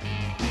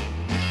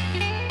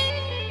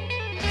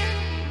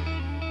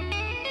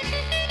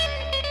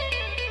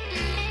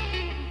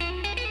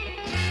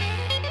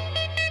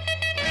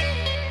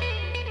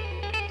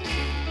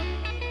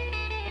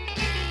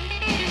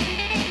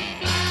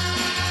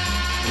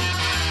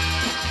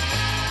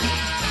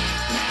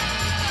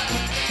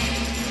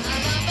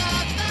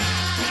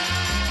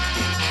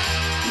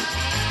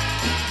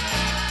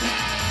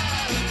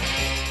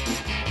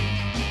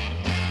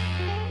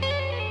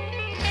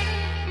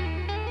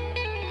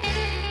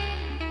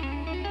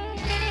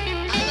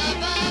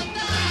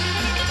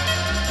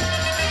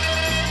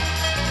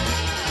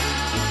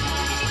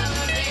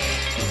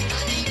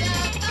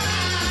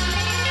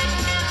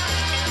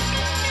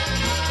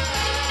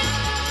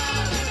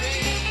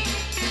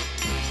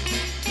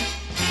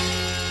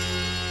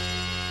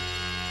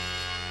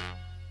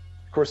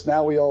of course,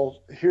 now we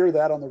all hear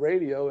that on the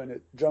radio, and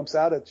it jumps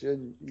out at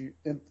you,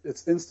 and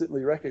it's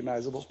instantly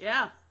recognizable.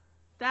 Yeah,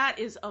 that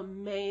is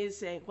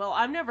amazing. Well,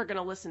 I'm never going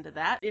to listen to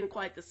that in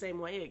quite the same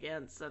way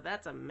again, so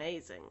that's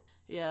amazing.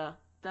 Yeah,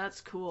 that's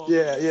cool.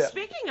 Yeah.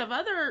 Speaking of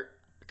other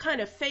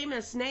kind of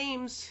famous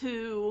names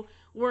who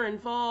were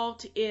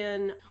involved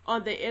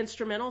on the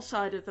instrumental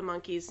side of the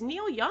Monkees,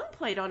 Neil Young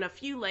played on a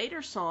few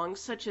later songs,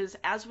 such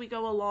as We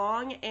Go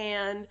Along,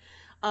 and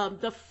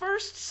the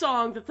first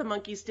song that the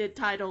Monkees did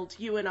titled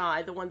You and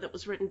I, the one that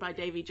was written by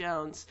Davy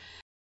Jones.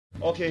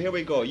 Okay, here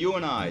we go. You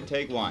and I,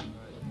 take one.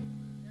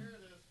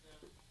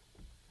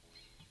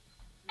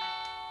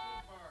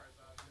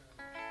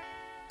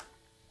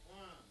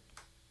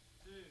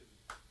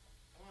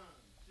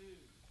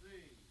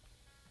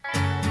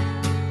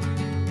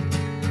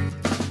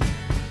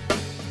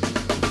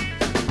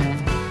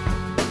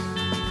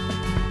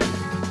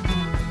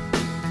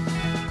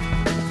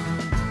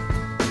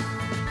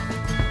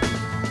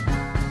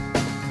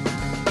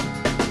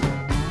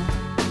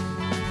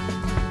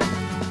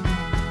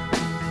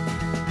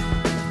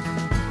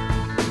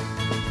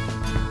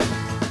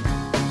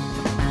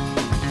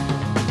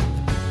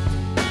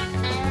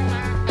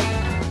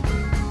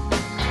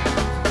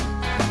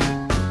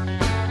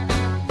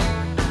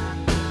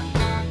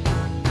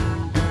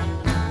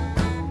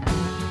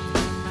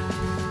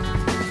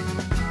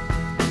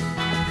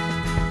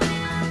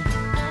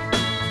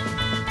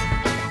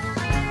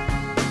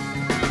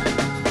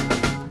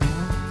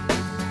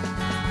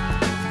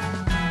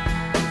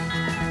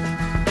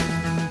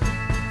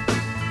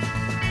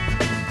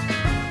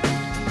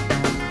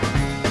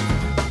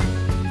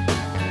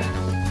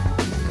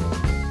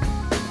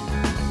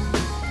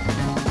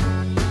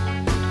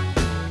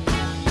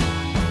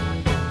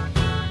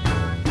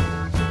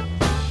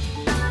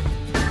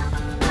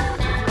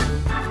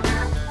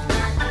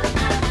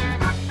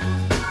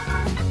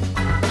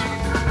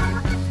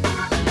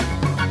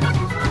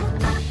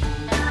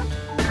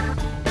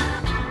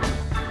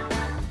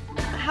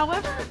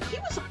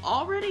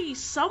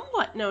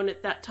 Somewhat known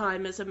at that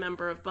time as a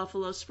member of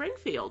Buffalo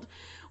Springfield.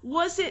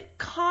 Was it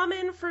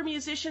common for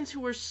musicians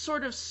who were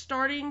sort of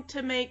starting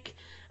to make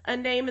a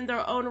name in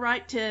their own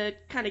right to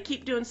kind of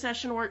keep doing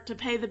session work to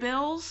pay the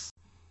bills?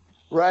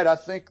 Right. I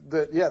think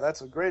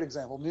that's a great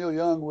example. Neil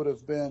Young would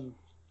have been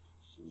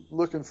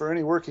looking for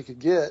any work he could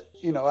get.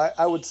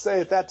 I would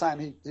say at that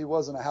time he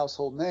wasn't a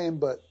household name,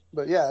 but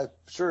yeah,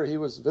 sure, he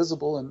was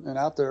visible and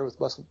out there with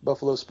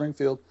Buffalo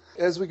Springfield.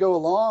 As we go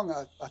along,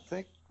 I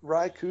think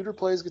Ry Cooder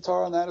plays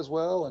guitar on that as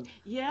well, and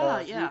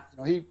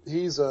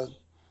he's a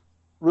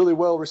really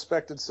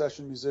well-respected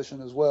session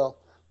musician as well.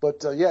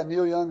 But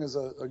Neil Young is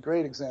a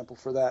great example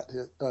for that.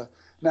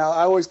 Now,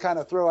 I always kind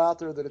of throw out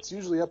there that it's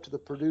usually up to the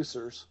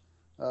producers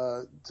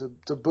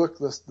to book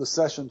the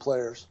session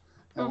players,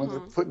 and when they're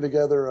putting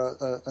together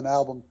an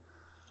album.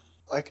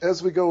 Like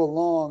As We Go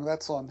Along,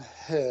 that's on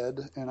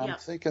Head, and I'm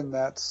thinking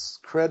that's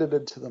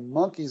credited to the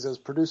Monkees as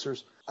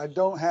producers. I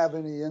don't have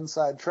any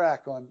inside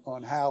track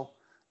on how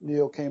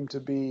Neil came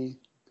to be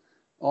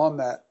on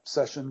that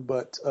session,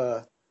 but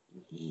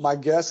my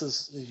guess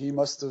is he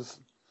must have,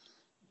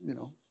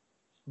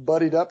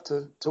 buddied up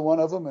to one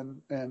of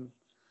them and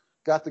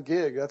got the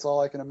gig. That's all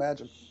I can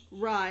imagine.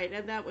 Right,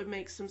 and that would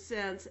make some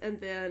sense.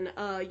 And then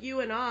You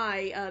and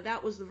I,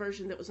 that was the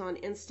version that was on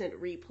Instant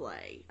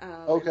Replay.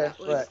 Okay, that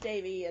was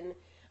Davey and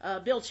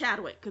Bill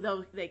Chadwick,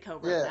 though they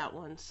co-wrote that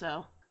one.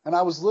 So. And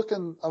I was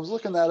looking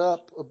that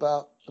up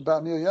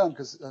about Neil Young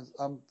because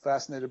I'm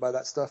fascinated by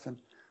that stuff, and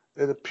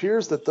it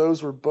appears that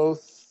those were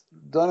both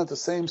done at the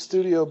same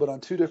studio but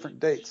on two different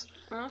dates.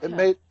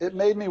 Okay. It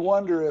made me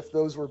wonder if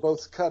those were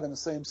both cut in the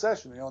same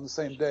session, on the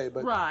same day.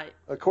 But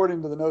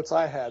according to the notes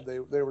I had, they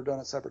were done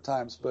at separate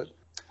times. But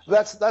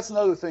that's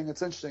another thing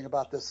that's interesting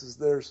about this is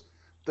there's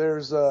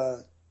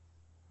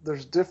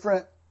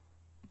different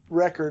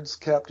records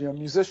kept.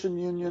 Musician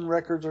union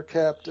records are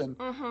kept, and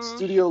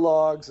studio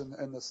logs,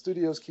 and the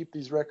studios keep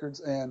these records.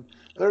 And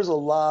there's a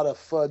lot of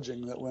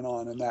fudging that went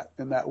on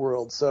in that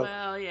world. So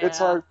it's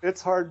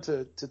hard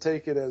to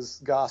take it as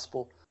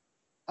gospel.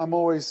 I'm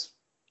always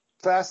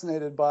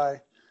fascinated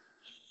by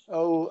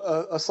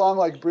a song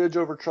like Bridge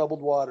Over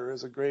Troubled Water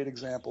is a great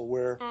example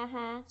where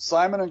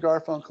Simon and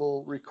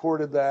Garfunkel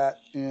recorded that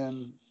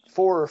in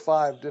 4 or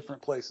 5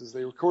 different places.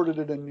 They recorded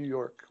it in New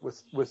York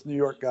with New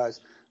York guys.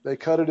 They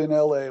cut it in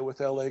LA with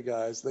LA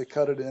guys. They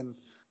cut it in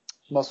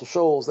Muscle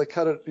Shoals. They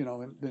cut it,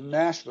 in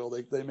Nashville.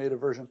 They made a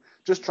version,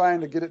 just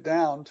trying to get it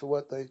down to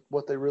what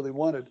they really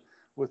wanted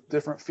with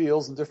different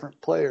feels and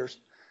different players.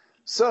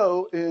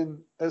 So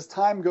as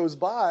time goes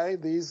by,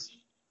 these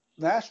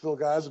Nashville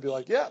guys will be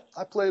like, yeah,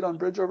 I played on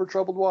Bridge Over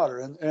Troubled Water,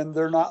 and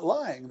they're not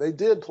lying. They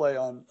did play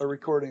on a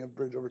recording of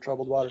Bridge Over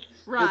Troubled Water.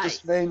 Right. It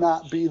just may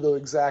not be the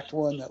exact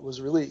one that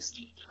was released.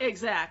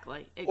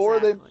 Exactly.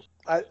 Or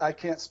I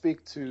can't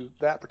speak to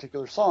that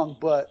particular song,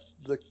 but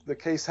the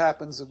case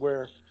happens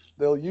where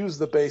they'll use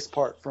the bass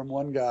part from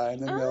one guy,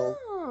 and then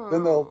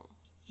they'll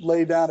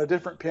lay down a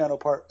different piano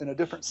part in a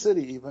different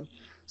city even.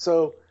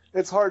 So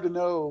it's hard to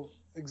know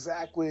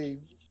exactly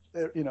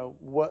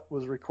what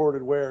was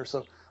recorded where.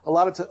 So a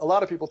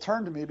lot of people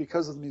turn to me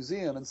because of the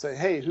museum and say,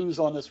 hey, who's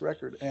on this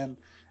record? And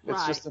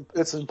it's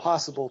it's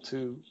impossible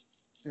to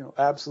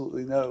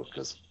absolutely know,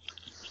 because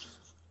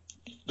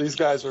these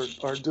guys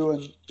are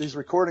doing these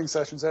recording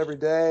sessions every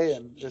day,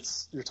 and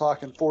you're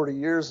talking 40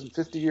 years and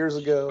 50 years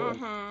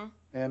ago,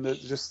 and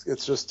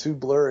it's just too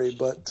blurry.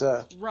 But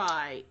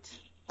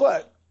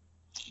but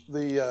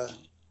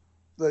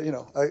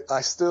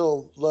I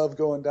still love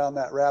going down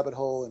that rabbit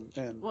hole and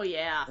and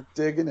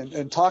digging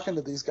and talking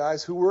to these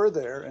guys who were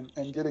there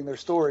and getting their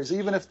stories,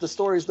 even if the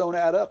stories don't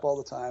add up all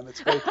the time.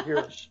 It's great to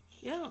hear them.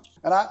 Yeah.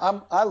 And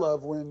I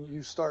love when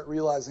you start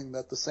realizing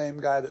that the same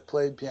guy that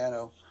played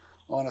piano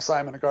on a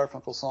Simon and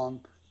Garfunkel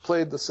song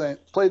played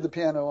the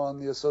piano on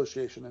the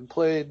Association, and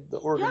played the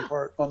organ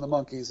part on the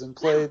Monkees, and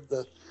played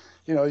the,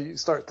 you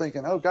start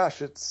thinking, oh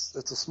gosh, it's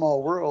a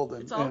small world,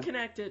 and it's all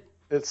connected.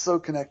 It's so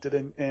connected,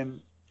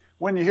 and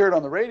when you hear it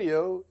on the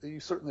radio, you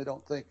certainly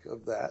don't think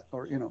of that,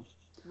 or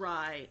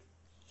Right.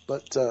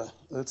 But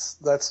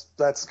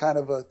that's kind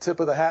of a tip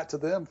of the hat to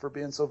them for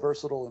being so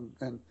versatile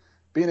and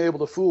being able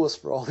to fool us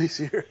for all these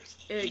years.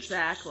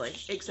 Exactly.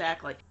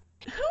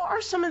 Who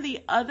are some of the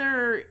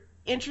other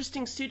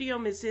interesting studio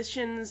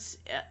musicians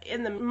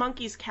in the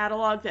Monkees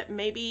catalog that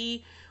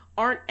maybe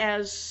aren't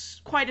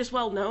quite as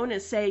well known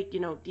as, say,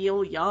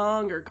 Neil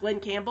Young or Glenn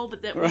Campbell,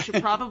 but that we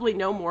should probably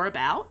know more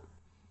about?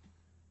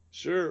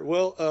 Sure.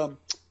 Well,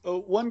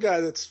 one guy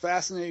that's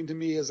fascinating to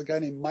me is a guy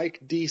named Mike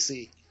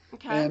Deasy.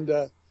 Okay.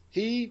 And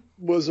he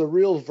was a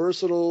real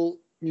versatile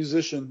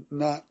musician.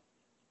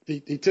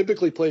 He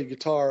typically played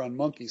guitar on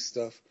Monkees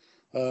stuff,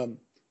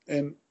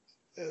 and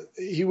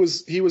he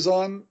was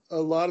on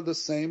a lot of the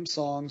same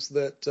songs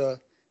that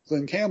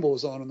Glenn Campbell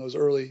was on in those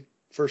early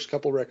first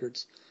couple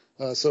records.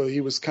 So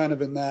he was kind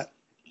of in that.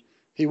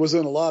 He was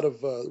in a lot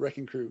of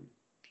Wrecking Crew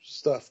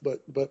stuff,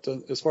 but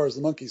as far as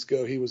the Monkees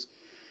go, he was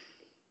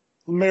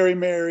Mary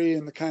Mary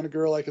and The Kind of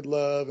Girl I Could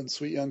Love and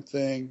Sweet Young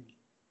Thing.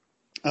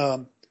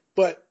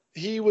 But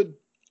he would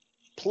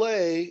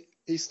play.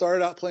 He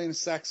started out playing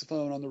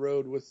saxophone on the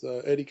road with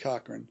Eddie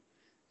Cochran,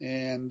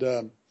 and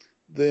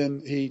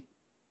then he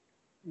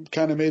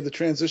kind of made the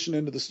transition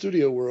into the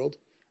studio world,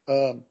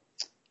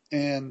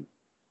 and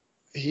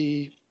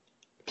he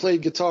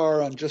played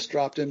guitar on Just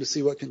Dropped In to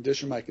See What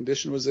Condition My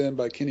Condition Was In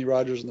by Kenny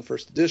Rogers in the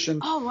first edition.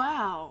 Oh,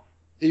 wow.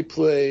 He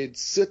played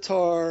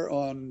sitar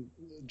on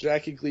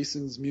Jackie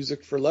Gleason's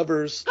Music for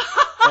Lovers.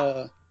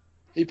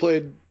 He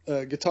played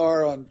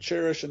guitar on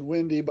Cherish and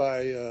Windy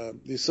by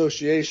the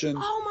Association.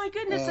 Oh, my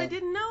goodness, I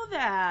didn't know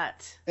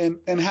that.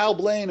 And Hal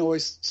Blaine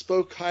always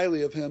spoke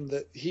highly of him,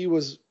 that he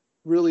was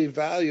really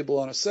valuable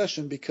on a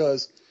session,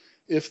 because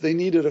if they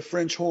needed a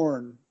French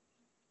horn,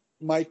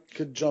 Mike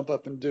could jump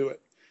up and do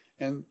it.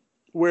 And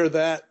where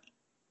that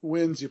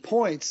wins you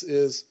points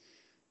is,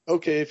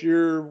 okay, if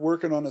you're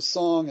working on a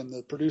song and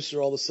the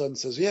producer all of a sudden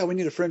says, yeah, we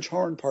need a French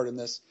horn part in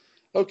this.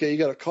 Okay, you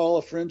got to call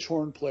a French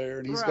horn player,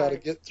 and he's got to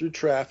get through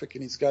traffic,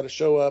 and he's got to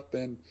show up,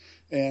 and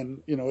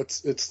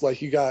it's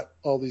like you got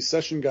all these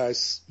session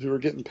guys who are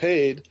getting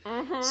paid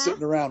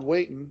sitting around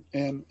waiting,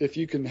 and if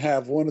you can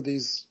have one of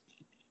these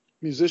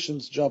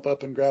musicians jump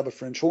up and grab a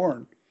French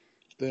horn,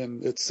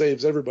 then it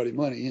saves everybody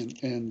money,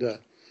 and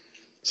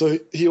so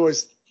he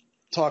always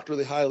talked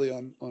really highly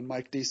on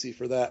Mike Deasy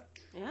for that.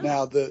 Yeah.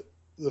 Now the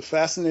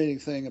fascinating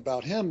thing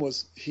about him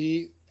was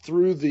he,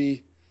 through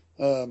the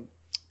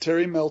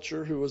Terry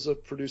Melcher, who was a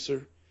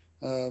producer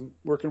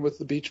working with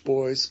the Beach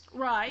Boys,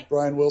 right?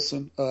 Brian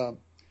Wilson,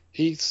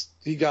 he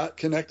got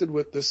connected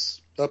with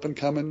this up and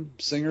coming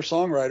singer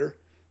songwriter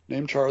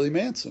named Charlie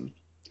Manson.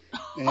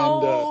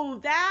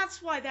 And,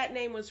 that's why that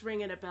name was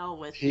ringing a bell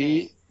with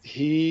me.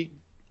 He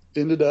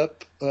ended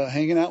up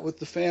hanging out with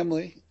the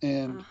family,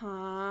 and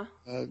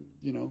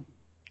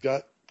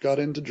got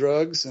into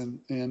drugs,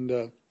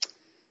 and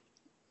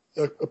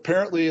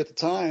apparently at the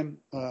time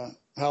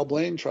Hal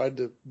Blaine tried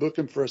to book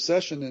him for a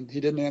session, and he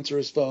didn't answer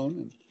his phone,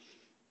 and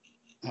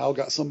Hal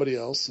got somebody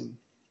else, and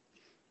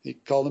he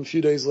called him a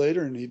few days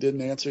later, and he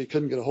didn't answer. He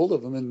couldn't get a hold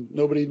of him, and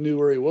nobody knew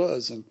where he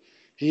was, and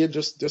he had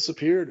just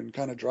disappeared and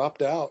kind of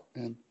dropped out,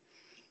 and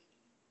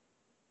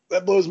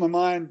that blows my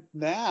mind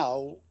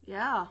now.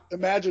 Yeah.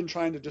 Imagine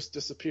trying to just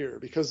disappear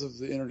because of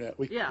the internet.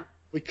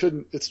 We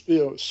couldn't. It's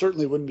it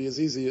certainly wouldn't be as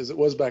easy as it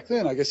was back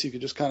then. I guess you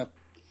could just kind of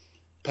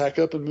pack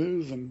up and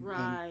move and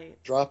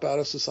drop out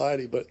of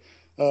society. But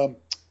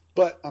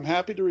I'm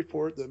happy to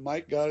report that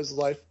Mike got his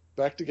life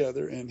back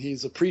together, and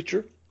he's a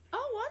preacher.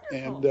 Oh,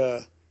 wonderful!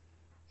 And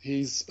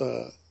he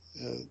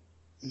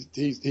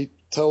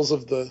tells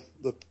of the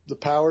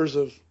powers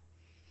of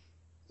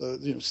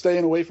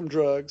staying away from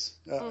drugs.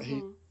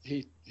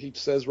 He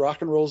says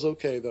rock and roll's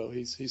okay though.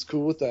 He's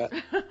cool with that.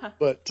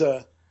 But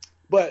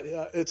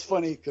it's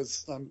funny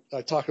because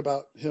I talk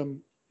about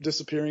him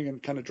disappearing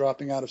and kind of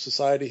dropping out of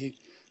society.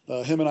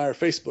 Him and I are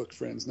Facebook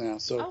friends now,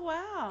 so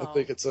I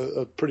think it's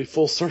a pretty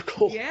full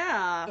circle.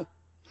 Yeah.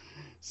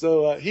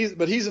 So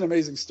he's an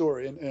amazing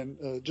story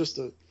and just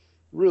a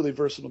really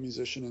versatile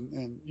musician,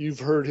 and you've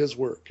heard his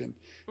work, and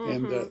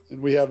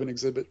we have an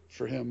exhibit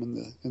for him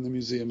in the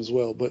museum as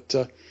well. But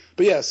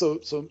yeah,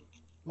 so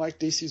Mike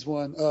Deasy's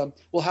one.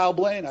 Well, Hal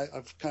Blaine,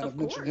 I've kind of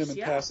mentioned him in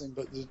passing,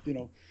 but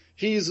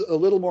he's a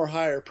little more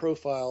higher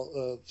profile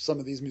of some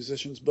of these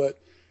musicians. But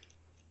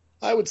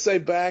I would say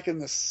back in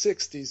the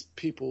 '60s,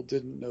 people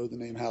didn't know the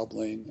name Hal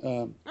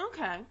Blaine.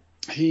 Okay.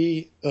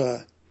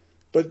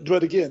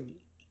 But again,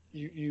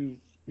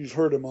 you've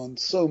heard him on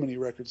so many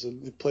records,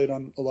 and he played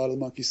on a lot of the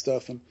Monkey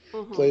stuff, and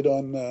played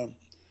on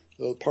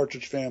the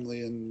Partridge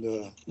Family,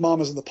 and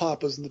Mamas and the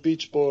Papas, and the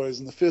Beach Boys,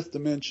 and the Fifth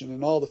Dimension,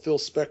 and all the Phil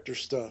Spector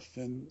stuff,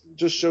 and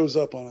just shows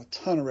up on a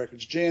ton of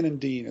records. Jan and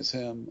Dean is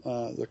him.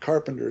 The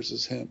Carpenters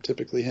is him,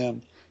 typically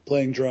him,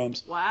 playing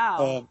drums.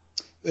 Wow.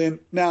 And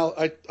now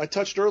I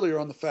touched earlier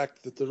on the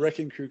fact that the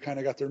Wrecking Crew kind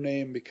of got their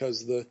name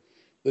because the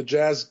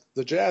jazz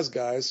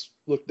guys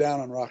looked down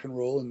on rock and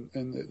roll,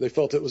 and they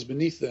felt it was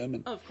beneath them.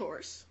 And, of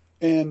course.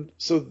 And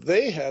so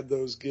they had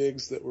those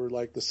gigs that were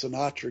like the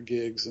Sinatra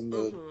gigs and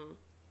the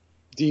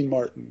Dean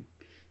Martin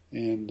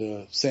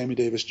and Sammy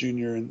Davis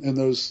Jr. and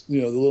those,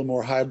 the little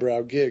more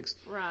highbrow gigs.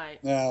 Right.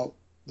 Now,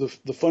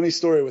 the funny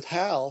story with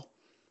Hal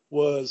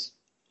was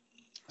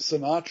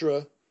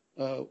Sinatra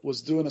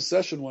was doing a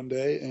session one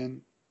day,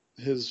 and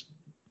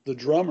the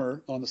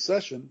drummer on the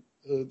session,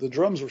 the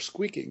drums were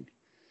squeaking,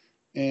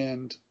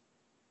 and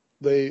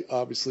they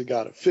obviously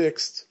got it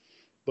fixed.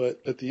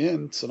 But at the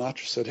end,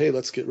 Sinatra said, "Hey,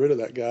 let's get rid of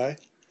that guy,"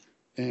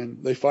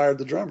 and they fired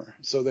the drummer.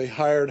 So they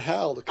hired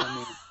Hal to come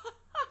in.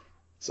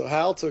 So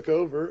Hal took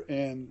over,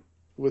 and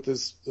with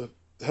the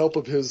help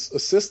of his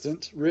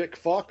assistant Rick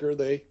Fokker,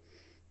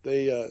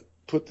 they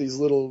put these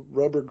little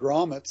rubber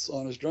grommets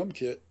on his drum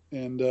kit,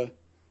 and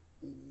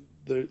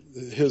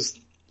his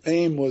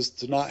aim was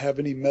to not have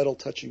any metal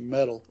touching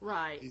metal.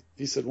 Right.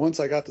 He said, once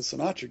I got the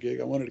Sinatra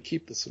gig, I wanted to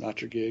keep the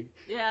Sinatra gig.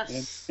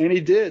 Yes. And he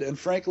did, and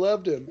Frank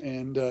loved him,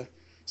 and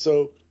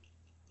so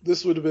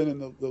this would have been in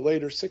the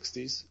later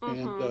 '60s,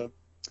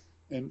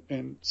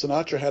 and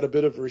Sinatra had a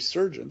bit of a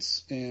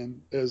resurgence,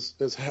 and as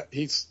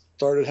he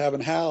started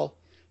having Hal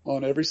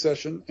on every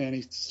session, and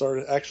he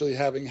started actually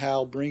having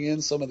Hal bring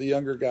in some of the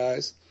younger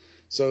guys.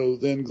 So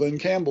then Glenn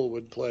Campbell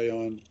would play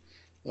on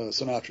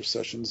Sinatra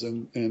sessions,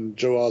 and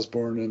Joe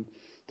Osborne, and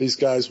these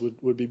guys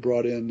would be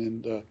brought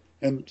in,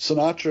 and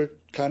Sinatra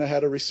kind of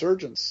had a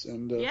resurgence,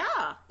 and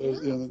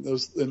in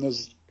those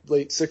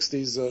late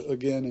 '60s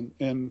again,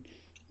 and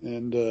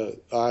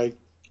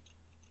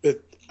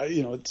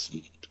it's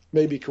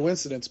maybe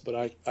coincidence, but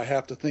I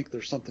have to think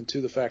there's something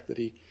to the fact that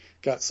he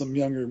got some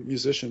younger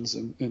musicians,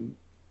 and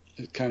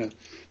it kind of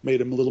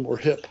made him a little more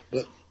hip.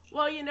 But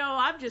well,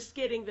 I'm just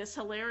getting this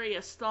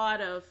hilarious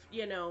thought of,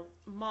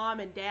 mom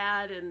and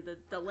dad in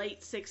the late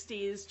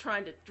 '60s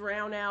trying to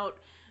drown out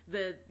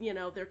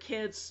their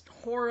kids'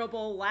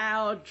 horrible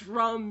loud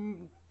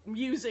drum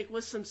music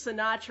with some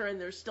Sinatra, and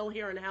they're still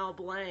hearing Hal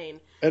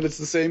Blaine. And it's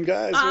the same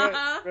guys,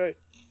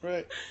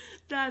 right.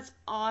 That's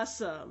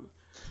awesome.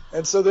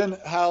 And so then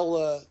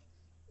Hal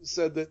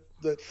said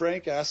that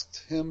Frank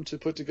asked him to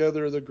put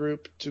together the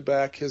group to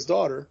back his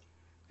daughter,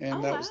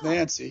 and that was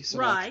Nancy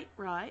Sinatra.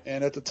 Right.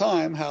 And at the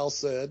time, Hal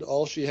said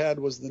all she had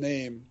was the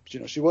name.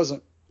 She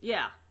wasn't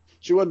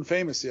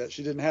famous yet.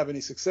 She didn't have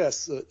any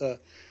success,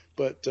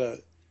 but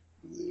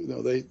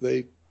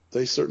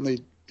they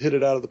certainly hit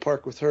it out of the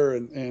park with her,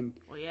 and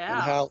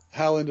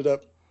Hal ended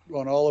up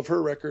on all of her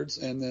records,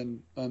 and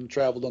then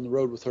traveled on the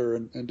road with her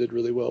and did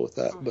really well with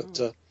that.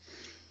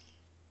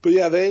 But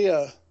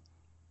yeah,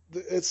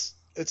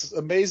 it's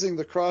amazing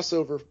the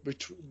crossover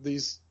between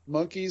these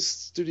Monkees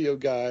studio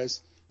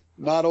guys,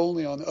 not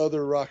only on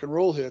other rock and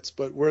roll hits,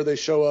 but where they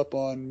show up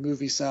on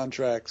movie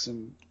soundtracks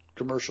and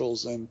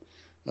commercials, and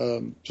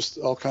just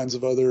all kinds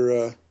of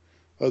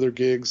other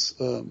gigs.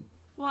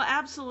 Well,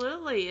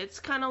 absolutely. It's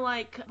kind of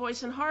like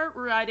Boyce and Hart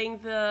writing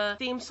the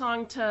theme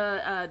song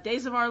to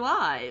Days of Our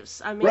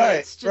Lives. I mean,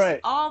 it's just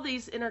all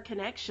these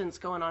interconnections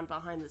going on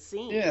behind the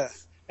scenes. Yeah,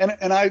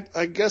 And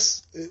I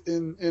guess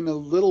in a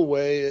little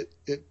way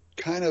it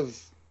kind of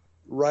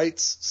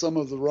rights some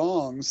of the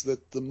wrongs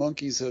that the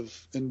Monkees have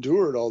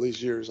endured all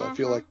these years. I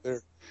feel like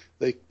they're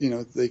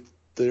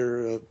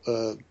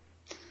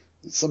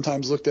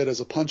sometimes looked at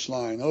as a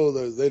punchline.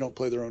 Oh, they don't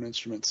play their own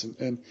instruments,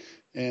 and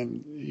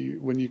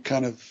when you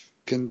kind of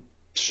can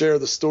share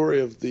the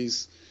story of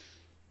these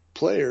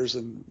players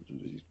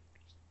and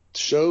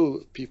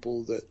show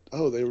people that,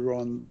 oh, they were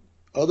on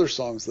other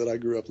songs that I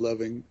grew up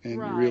loving, and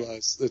you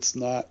realize it's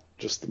not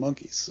just the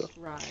Monkees. So.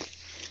 Right.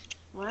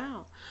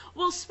 Wow.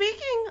 Well,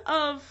 speaking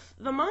of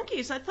the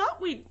Monkees, I thought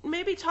we'd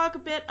maybe talk a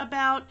bit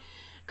about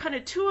kind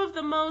of two of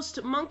the most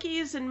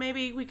Monkees, and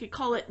maybe we could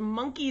call it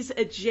Monkees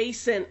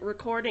adjacent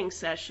recording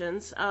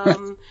sessions.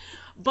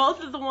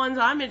 Both of the ones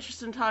I'm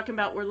interested in talking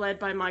about were led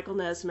by Michael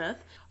Nesmith.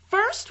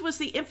 First was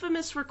the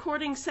infamous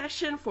recording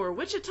session for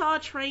Wichita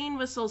Train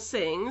Whistle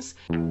Sings.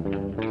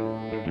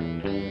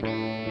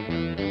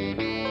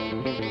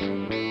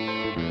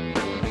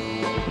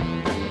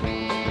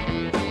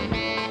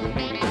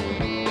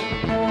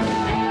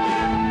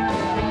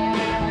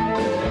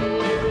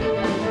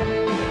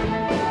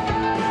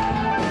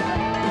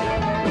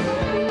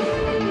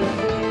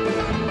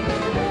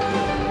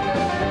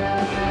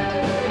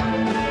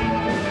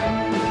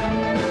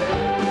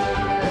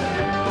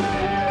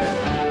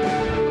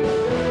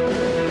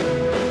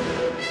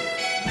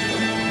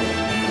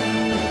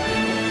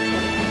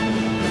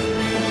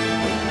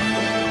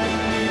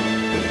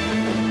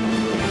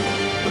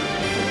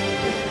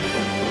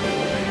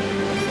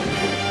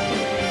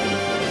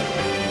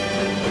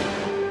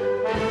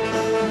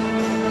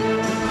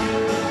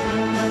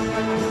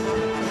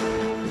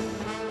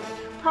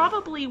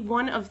 Probably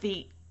one of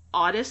the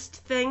oddest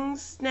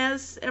things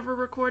Nez ever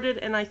recorded,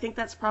 and I think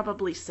that's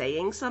probably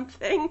saying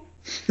something.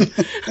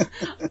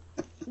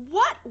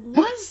 What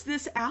was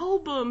this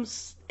album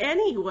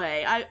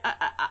anyway?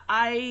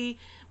 A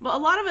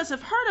lot of us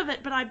have heard of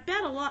it, but I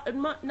bet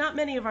not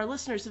many of our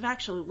listeners have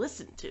actually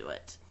listened to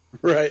it.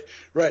 Right.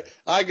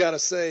 I gotta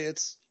say,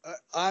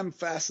 I'm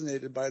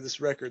fascinated by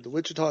this record. The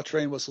Wichita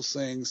Train Whistle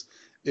Sings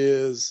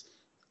is,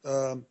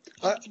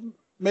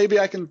 maybe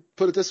I can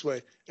put it this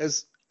way,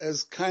 as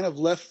kind of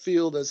left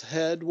field as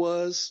Head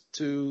was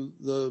to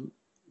the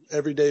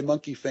everyday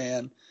Monkee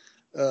fan,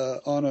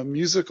 on a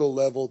musical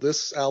level,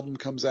 this album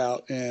comes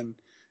out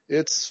and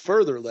it's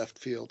further left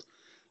field.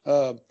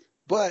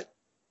 But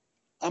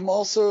I'm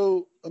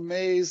also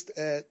amazed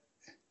at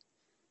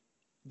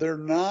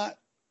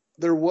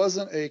there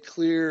wasn't a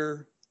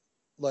clear,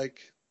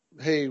 like,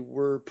 hey,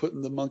 we're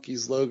putting the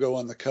Monkees logo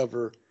on the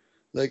cover.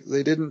 Like,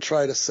 they didn't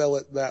try to sell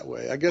it that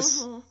way. I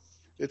guess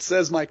it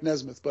says Mike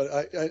Nesmith, but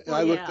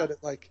I looked at it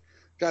like,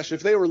 gosh,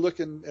 if they were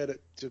looking at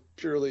it to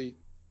purely,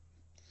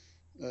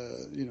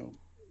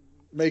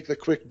 make the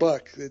quick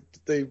buck,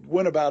 they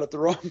went about it the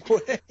wrong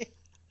way.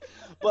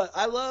 But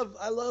I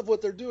love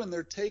what they're doing.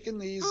 They're taking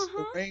these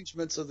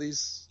arrangements of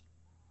these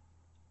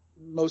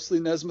mostly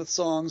Nesmith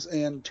songs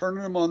and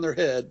turning them on their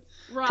head,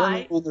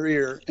 turning them on their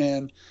ear,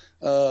 and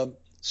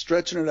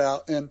stretching it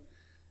out. And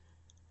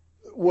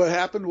what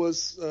happened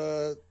was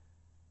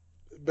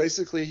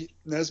basically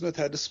Nesmith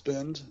had to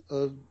spend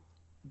a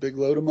big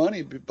load of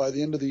money by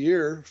the end of the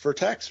year for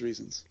tax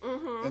reasons.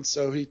 And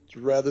so he,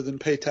 rather than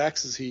pay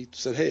taxes, he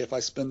said, hey, if I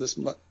spend this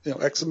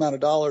X amount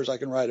of dollars, I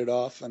can write it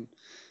off.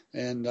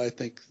 And I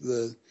think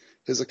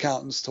his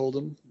accountants told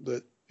him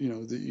that,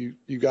 that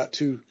you got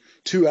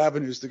two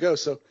avenues to go.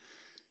 So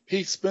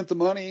he spent the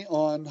money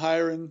on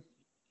hiring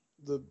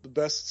the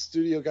best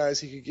studio guys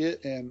he could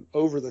get, and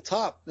over the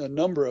top, a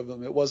number of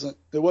them. It wasn't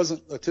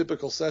a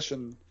typical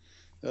session.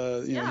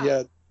 He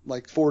had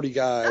like 40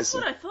 guys. That's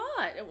what I thought.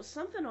 It was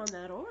something on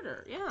that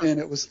order. Yeah. And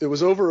it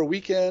was over a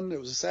weekend. It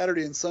was a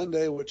Saturday and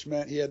Sunday, which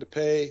meant he had to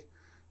pay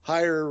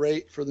higher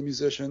rate for the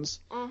musicians.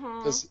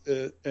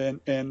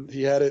 And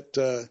he had it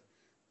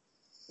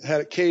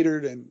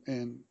catered,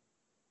 and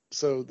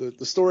so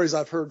the stories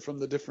I've heard from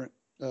the different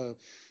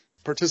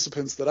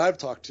participants that I've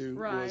talked to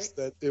was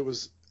that it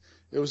was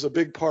a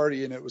big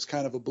party, and it was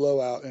kind of a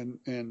blowout,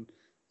 and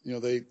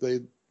they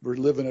were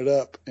living it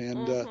up.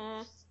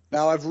 And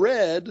now I've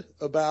read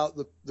about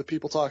the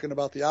people talking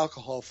about the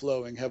alcohol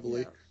flowing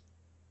heavily.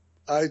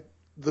 The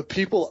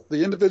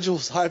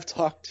individuals I've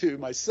talked to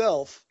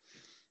myself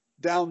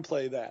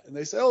downplay that, and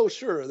they say, oh,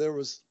 sure, there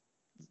was,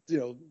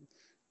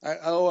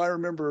 I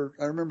remember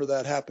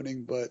that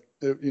happening, but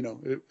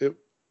it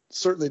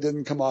certainly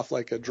didn't come off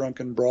like a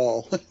drunken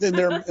brawl in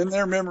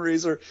their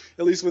memories, or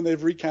at least when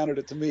they've recounted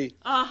it to me.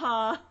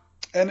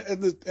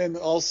 And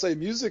I'll say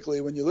musically,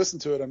 when you listen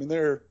to it, I mean,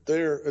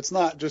 it's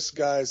not just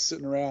guys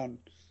sitting around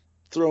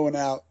throwing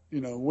out,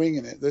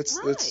 winging it.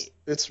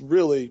 It's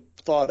really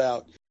thought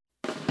out.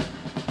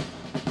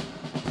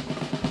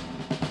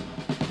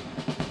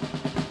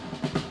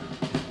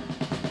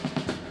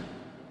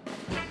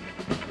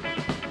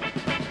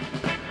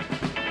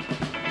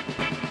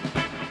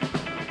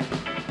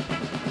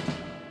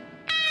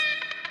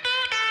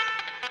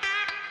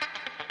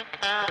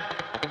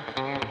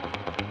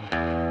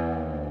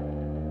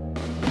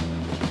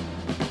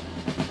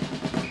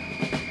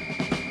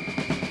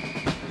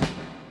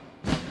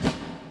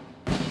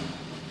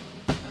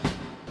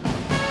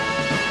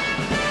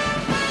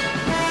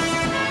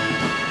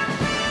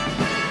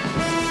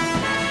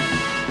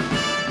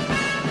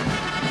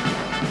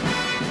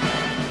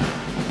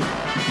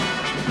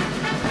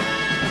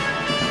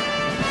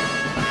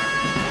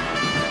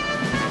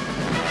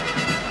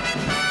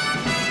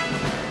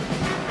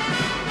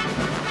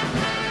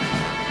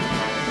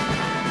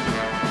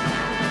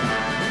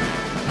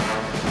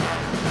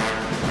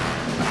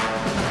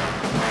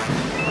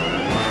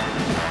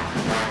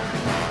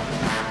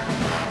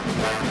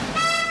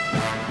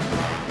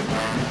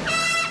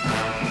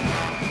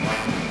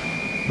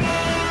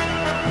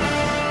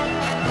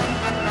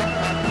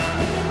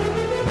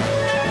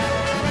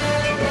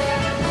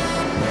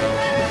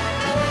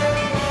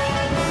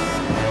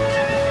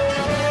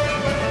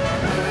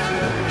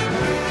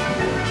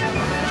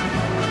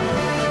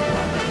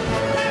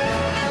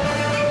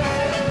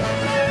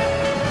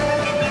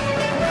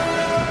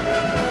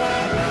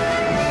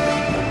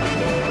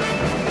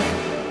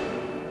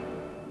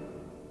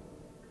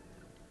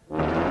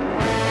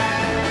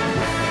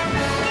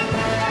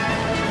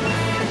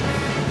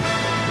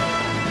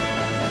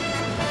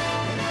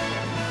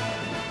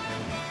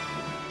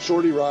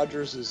 Shorty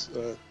Rogers is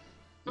the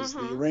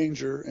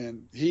arranger,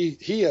 and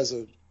he has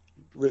a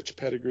rich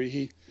pedigree.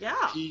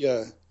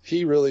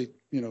 He really,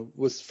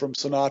 was from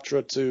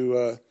Sinatra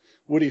to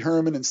Woody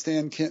Herman and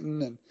Stan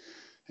Kenton,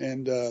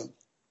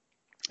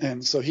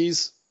 and so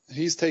he's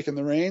taken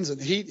the reins,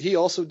 and he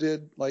also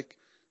did like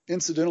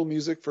incidental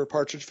music for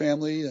Partridge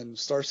Family and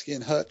Starsky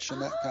and Hutch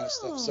and that kind of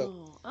stuff.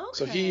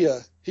 So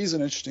he's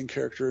an interesting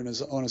character on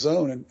his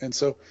own, and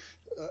so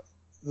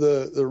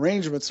the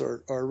arrangements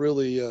are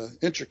really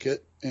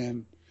intricate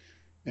and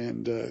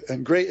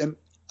great. And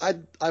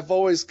I've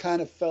always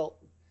kind of felt,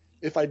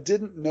 if I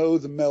didn't know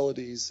the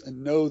melodies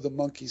and know the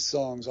Monkees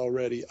songs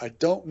already, I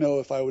don't know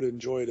if I would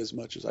enjoy it as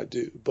much as I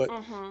do. But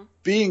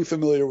being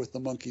familiar with the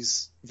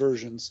Monkees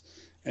versions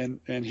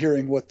and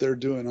hearing what they're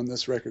doing on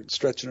this record,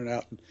 stretching it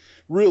out, and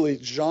really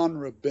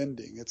genre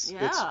bending. It's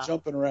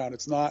jumping around.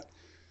 It's not.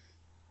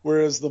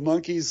 Whereas the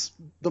Monkees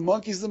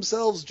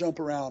themselves jump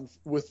around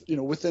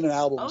within an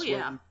album. Oh,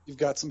 yeah. You've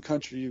got some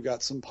country, you've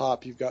got some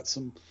pop, you've got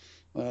some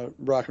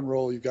rock and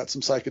roll, you've got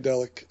some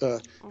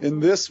psychedelic.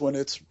 In this one,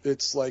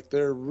 it's like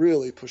they're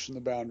really pushing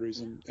the boundaries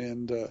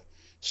and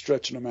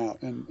stretching them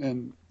out.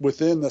 And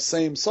within the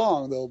same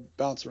song, they'll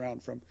bounce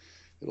around from.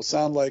 It'll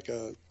sound like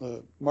a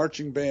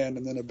marching band,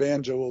 and then a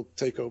banjo will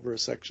take over a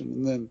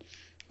section, and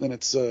then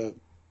it's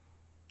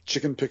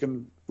chicken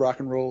picking rock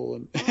and roll,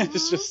 and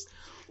it's just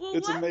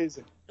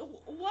amazing.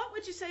 What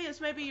would you say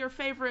is maybe your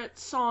favorite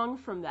song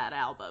from that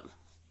album?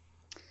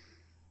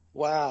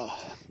 Wow.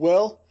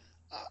 Well,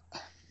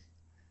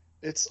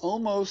 it's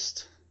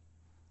almost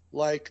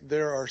like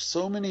there are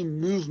so many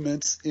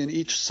movements in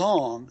each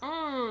song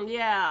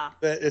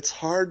that it's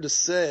hard to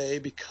say,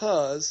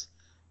 because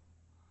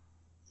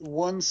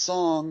one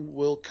song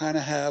will kind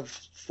of have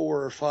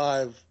 4 or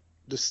 5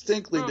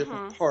 distinctly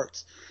different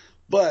parts.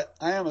 But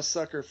I am a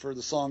sucker for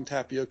the song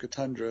Tapioca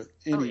Tundra,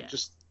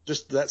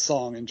 just that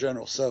song in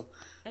general. So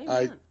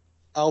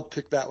I'll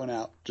pick that one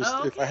out.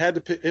 If I had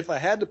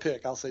to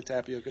pick, I'll say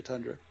Tapioca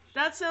Tundra.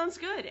 That sounds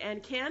good.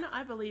 And Ken,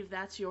 I believe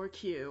that's your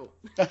cue.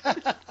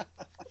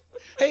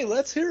 Hey,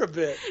 let's hear a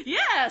bit.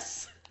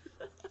 Yes.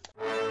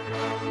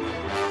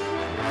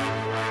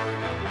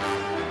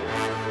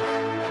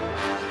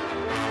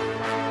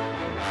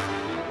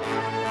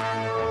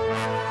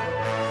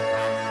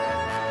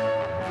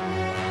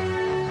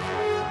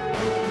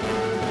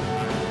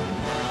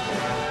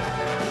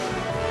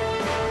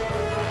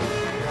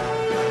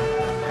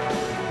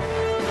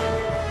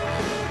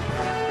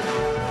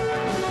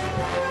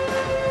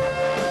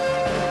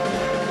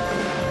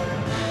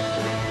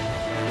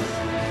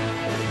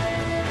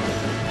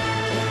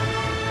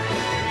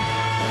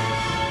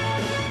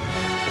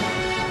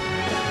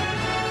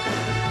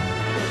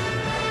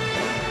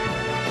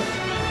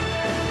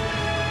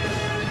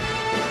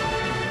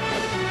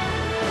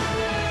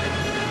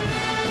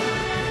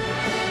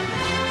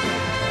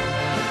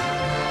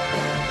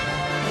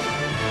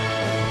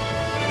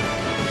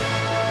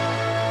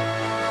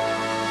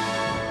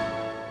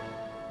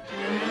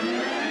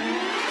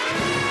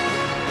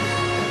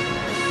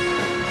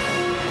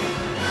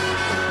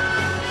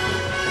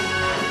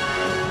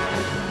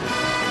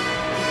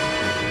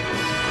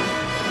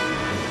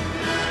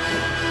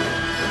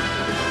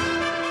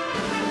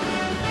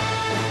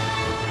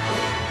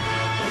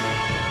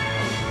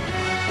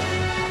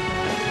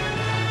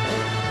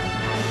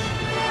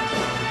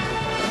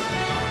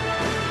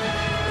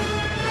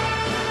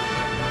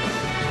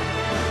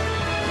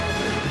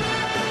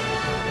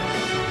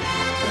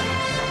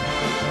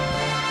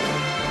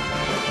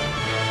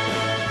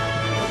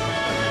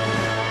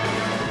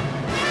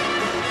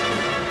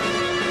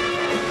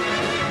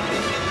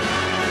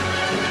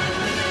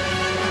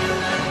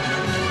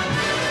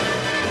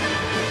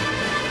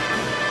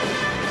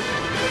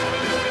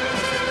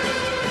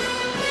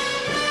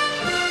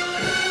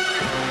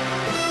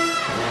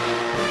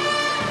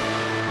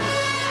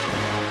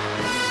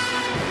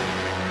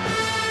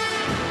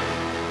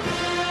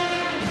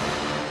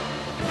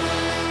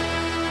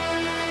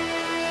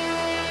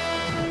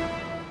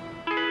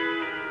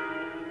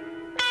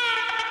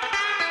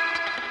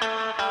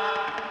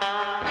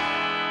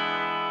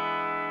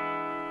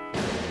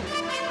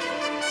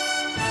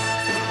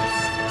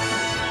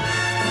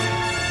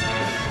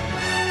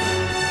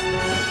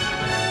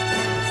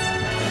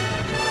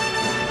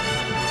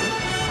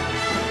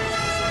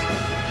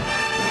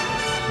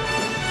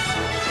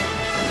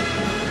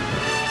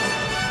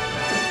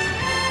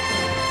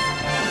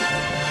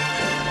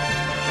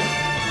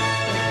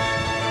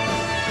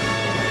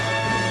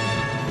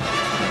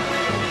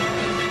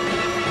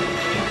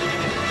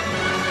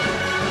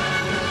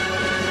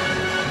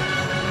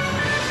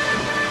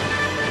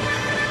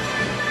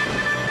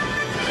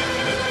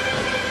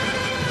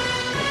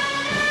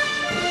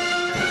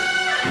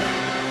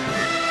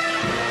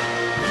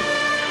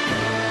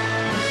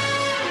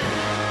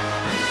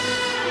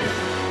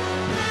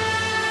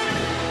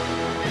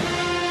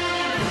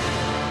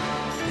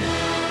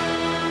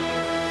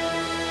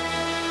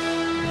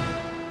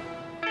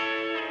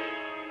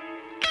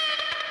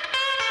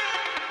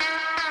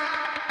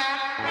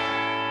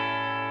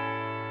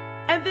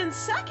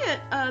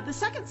 then the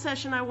second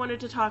session I wanted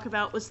to talk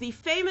about was the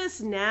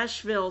famous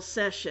Nashville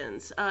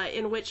sessions,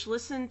 in which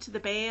Listen to the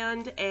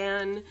Band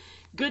and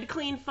Good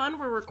Clean Fun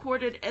were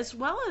recorded, as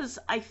well as,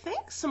 I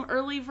think, some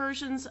early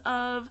versions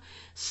of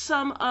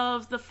some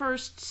of the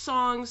first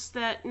songs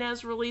that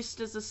Nez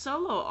released as a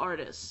solo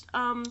artist.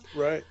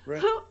 Right.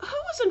 Who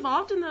was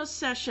involved in those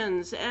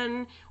sessions,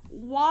 and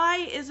why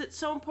is it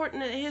so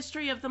important in the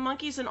history of the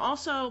Monkees and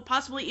also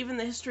possibly even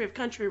the history of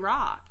country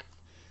rock?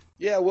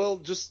 Yeah, well,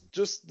 just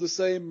the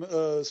same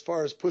as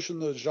far as pushing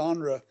the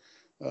genre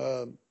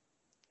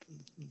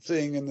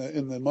thing in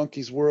the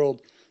Monkees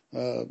world.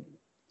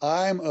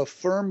 I'm a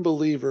firm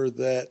believer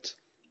that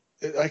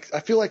I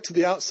feel like to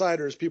the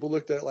outsiders, people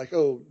looked at it like,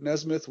 oh,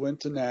 Nesmith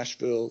went to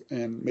Nashville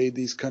and made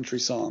these country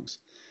songs.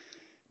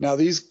 Now,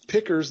 these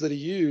pickers that he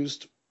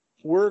used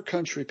were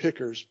country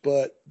pickers,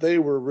 but they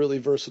were really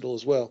versatile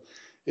as well.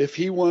 If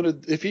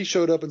he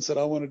showed up and said,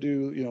 I want to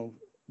do,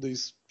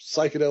 these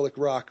psychedelic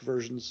rock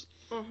versions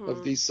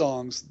of these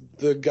songs,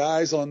 the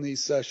guys on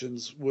these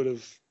sessions would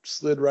have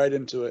slid right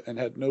into it and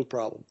had no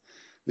problem.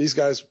 These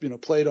guys,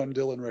 played on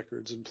Dylan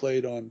records and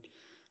played on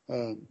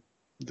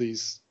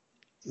these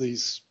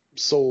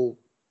soul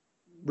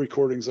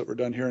recordings that were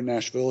done here in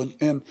Nashville.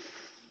 And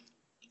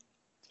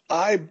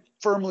I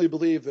firmly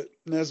believe that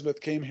Nesmith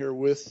came here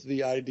with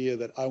the idea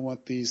that I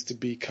want these to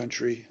be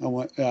country. I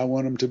want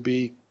them to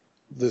be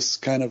this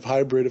kind of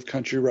hybrid of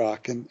country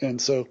rock.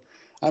 And so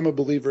I'm a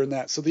believer in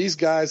that. So these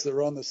guys that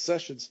were on the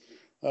sessions,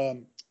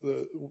 the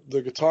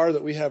guitar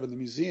that we have in the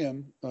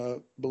museum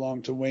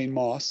belonged to Wayne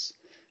Moss,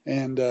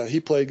 and he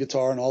played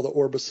guitar on all the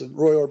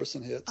Roy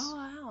Orbison hits.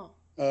 Oh,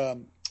 wow.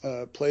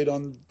 Played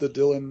on the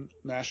Dylan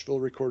Nashville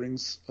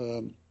recordings,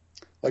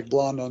 like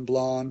Blonde on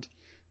Blonde,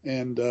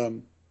 and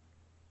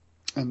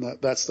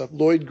that stuff.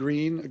 Lloyd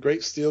Green, a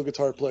great steel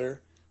guitar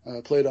player,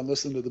 played on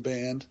Listen to the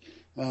Band.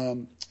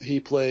 He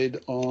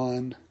played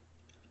on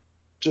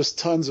just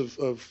tons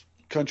of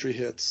country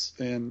hits,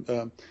 and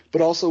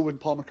but also when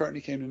Paul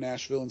McCartney came to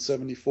Nashville in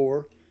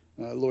 '74,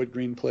 Lloyd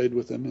Green played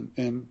with him,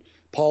 and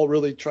Paul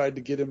really tried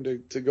to get him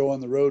to go on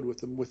the road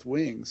with him with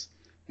Wings,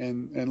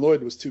 and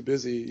Lloyd was too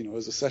busy,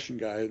 as a session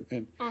guy,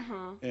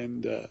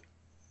 and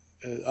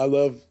I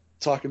love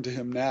talking to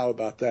him now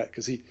about that,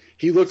 because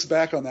he looks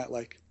back on that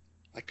like,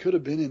 I could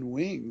have been in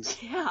Wings.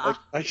 Yeah.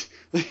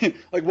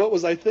 Like what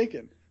was I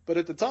thinking? But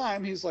at the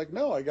time, he's like,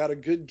 no, I got a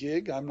good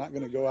gig. I'm not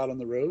going to go out on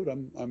the road.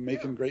 I'm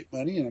making great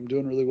money, and I'm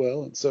doing really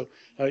well. And so,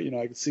 I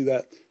could see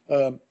that.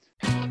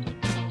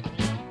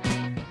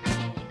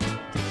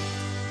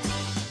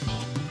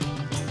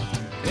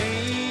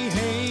 Hey,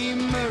 hey,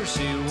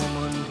 mercy,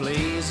 woman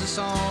plays a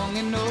song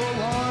and no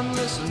one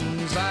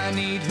listens. I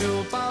need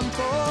help, I'm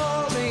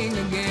falling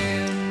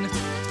again.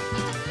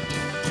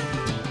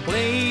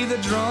 Play the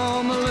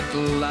drum a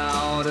little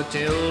louder,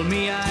 tell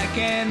me I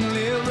can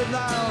live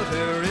without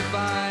her if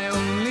I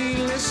only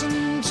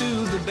listen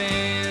to the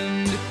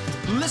band.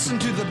 Listen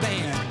to the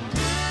band.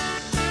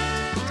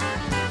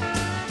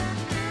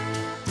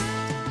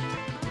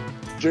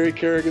 Jerry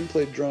Kerrigan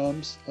played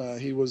drums.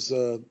 He was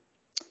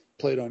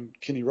played on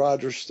Kenny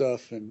Rogers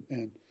stuff,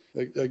 and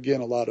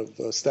again a lot of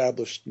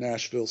established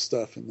Nashville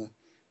stuff in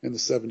the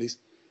 70s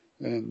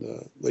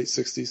and late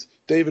 60s.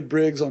 David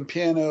Briggs on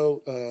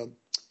piano.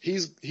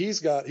 He's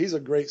a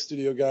great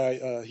studio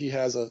guy. He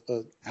has a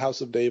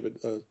House of David,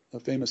 a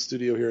famous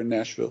studio here in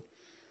Nashville.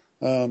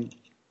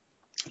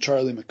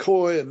 Charlie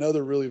McCoy,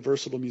 another really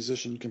versatile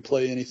musician, can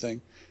play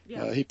anything.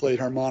 Yeah. He played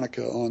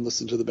harmonica on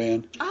Listen to the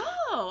Band.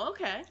 Oh,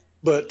 okay.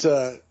 But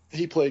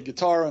he played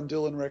guitar on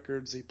Dylan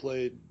records. He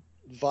played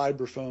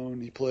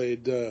vibraphone. He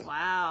played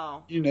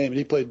wow. You name it.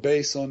 He played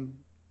bass on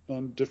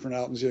different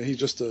albums. He's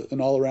just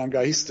an all around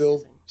guy. He's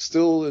still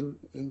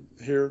in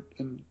here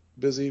and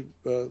busy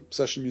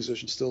session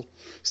musician.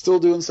 Still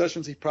doing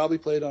sessions. He probably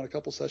played on a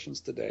couple sessions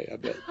today, I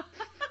bet.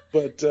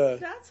 But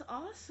that's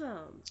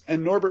awesome.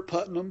 And Norbert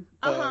Putnam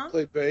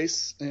played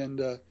bass,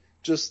 and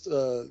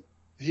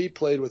he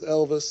played with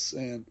Elvis,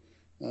 and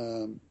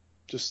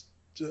just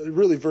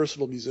really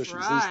versatile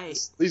musicians. Right.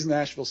 These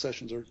Nashville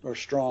sessions are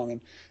strong,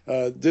 and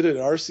did it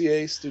at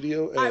RCA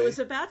Studio A. I was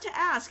about to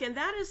ask, and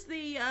that is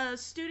the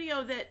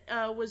studio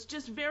that was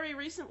just very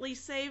recently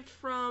saved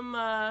from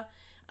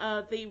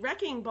the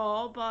Wrecking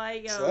Ball by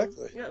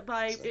Exactly.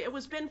 It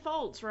was Ben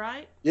Folds,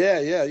 right?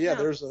 Yeah.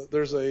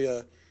 There's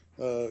a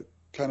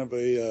kind of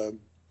a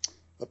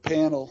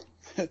panel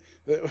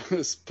that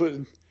was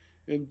put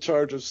in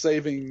charge of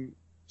saving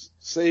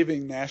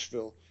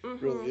Nashville,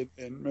 really,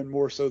 and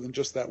more so than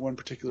just that one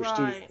particular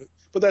studio.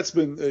 But that's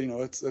been,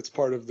 that's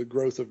part of the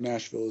growth of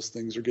Nashville as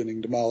things are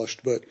getting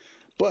demolished.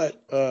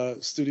 But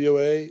Studio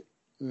A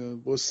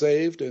was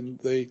saved, and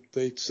they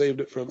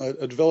saved it from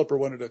a developer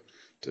wanted to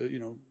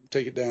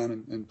take it down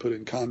and put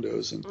in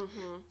condos,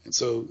 and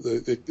so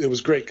it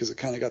was great because it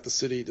kind of got the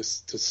city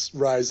to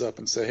rise up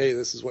and say, hey,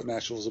 this is what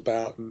Nashville's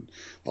about, and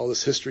all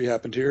this history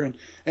happened here,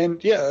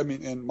 and yeah, I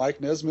mean, and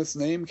Mike Nesmith's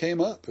name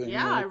came up. And,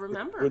 I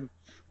remember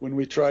when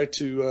we tried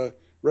to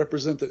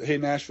represent that, hey,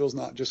 Nashville's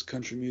not just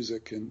country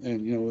music, and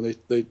when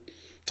they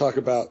talk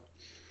about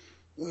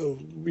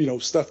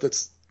stuff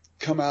that's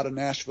come out of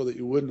Nashville that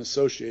you wouldn't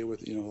associate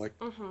with, like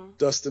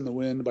Dust in the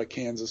Wind by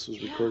Kansas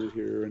was recorded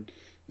here, and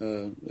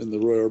the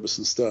Roy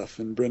Orbison stuff,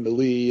 and Brenda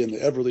Lee and the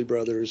Everly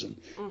Brothers,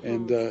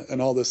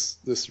 and all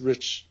this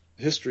rich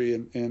history,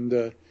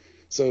 and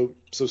so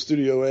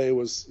Studio A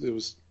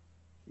was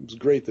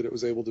great that it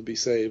was able to be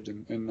saved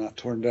and not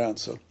torn down.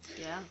 So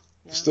yeah.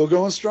 Still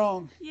going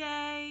strong.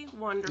 Yay,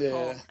 wonderful.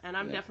 Yeah, and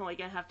I'm definitely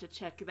going to have to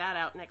check that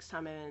out next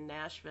time I'm in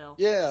Nashville.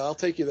 Yeah, I'll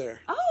take you there.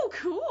 Oh,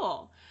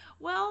 cool.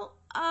 Well,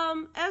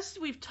 as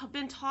we've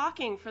been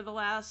talking for the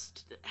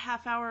last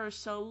half hour or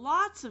so,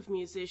 lots of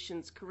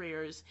musicians'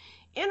 careers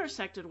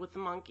intersected with the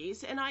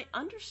Monkees, and I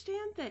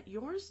understand that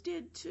yours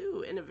did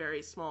too, in a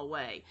very small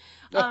way.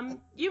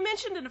 You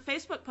mentioned in a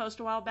Facebook post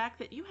a while back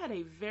that you had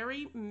a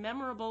very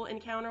memorable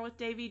encounter with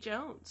Davy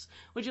Jones.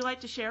 Would you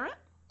like to share it?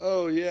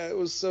 Oh yeah, it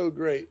was so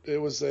great. It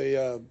was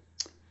a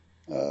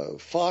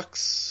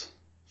Fox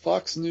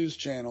News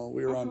channel.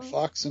 We were on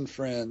Fox and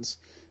Friends,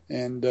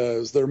 and it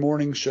was their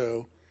morning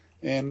show.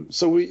 And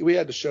so we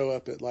had to show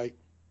up at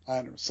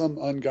some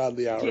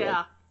ungodly hour,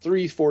 like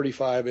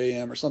 3:45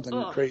 a.m. or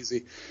something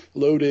crazy,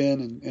 load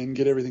in and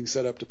get everything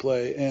set up to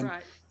play. And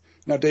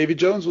now Davy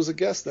Jones was a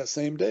guest that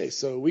same day,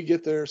 so we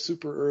get there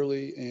super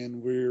early,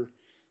 and we're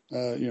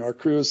our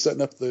crew is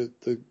setting up the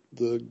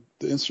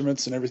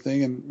instruments and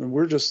everything, and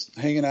we're just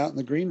hanging out in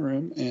the green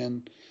room,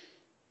 and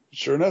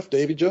sure enough,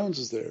 Davy Jones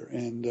is there.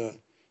 And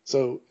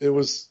so it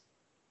was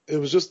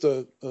just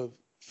a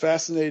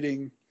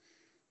fascinating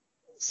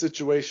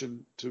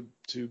situation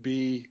to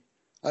be.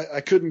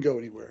 I couldn't go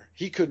anywhere.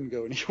 He couldn't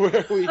go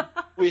anywhere.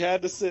 We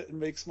had to sit and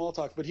make small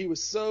talk, but he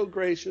was so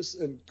gracious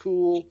and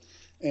cool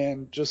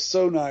and just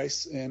so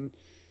nice. And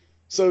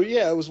so,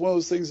 yeah, it was one of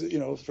those things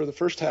that, for the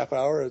first half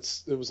hour,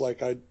 it was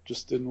like I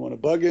just didn't want to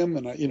bug him,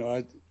 and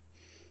I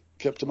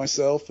kept to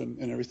myself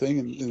and everything.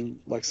 And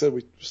like I said,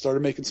 we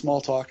started making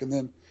small talk, and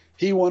then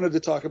he wanted to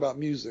talk about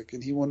music,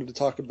 and he wanted to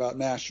talk about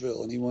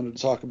Nashville, and he wanted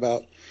to talk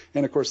about,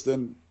 and of course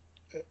then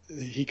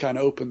he kind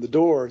of opened the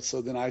door.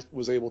 So then I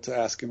was able to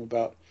ask him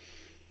about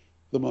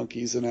the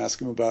Monkees and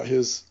ask him about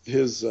his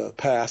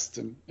past,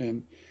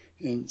 and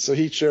so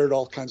he shared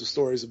all kinds of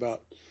stories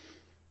about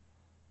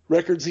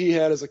records he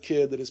had as a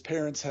kid that his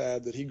parents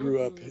had that he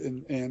grew up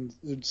and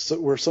so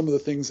where some of the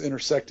things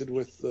intersected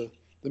with the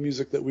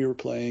music that we were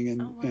playing,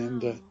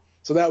 and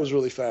so that was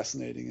really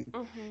fascinating.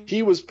 And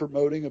he was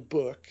promoting a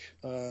book.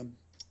 It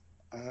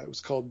was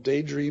called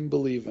Daydream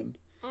Believin',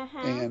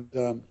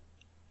 and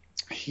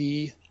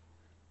he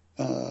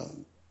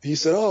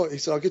said,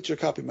 I'll get you a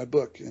copy of my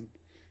book,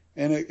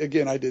 and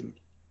again, I didn't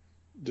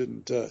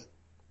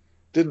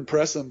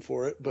press him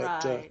for it,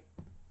 but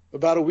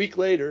about a week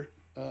later,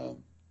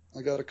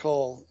 I got a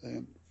call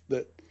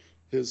that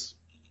his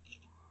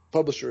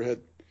publisher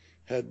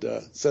had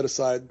set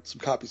aside some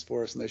copies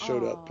for us, and they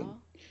showed up, and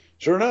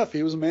sure enough,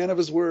 he was a man of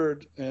his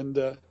word.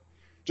 And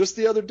just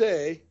the other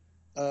day,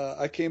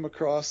 I came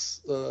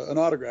across an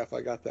autograph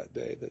I got that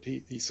day that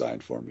he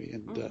signed for me,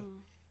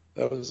 and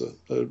that was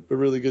a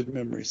really good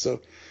memory.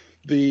 So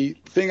the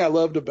thing I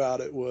loved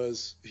about it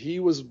was he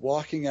was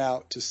walking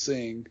out to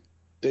sing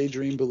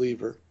Daydream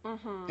Believer,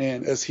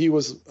 and as he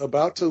was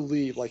about to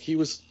leave, like he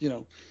was,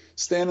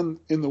 standing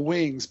in the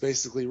wings,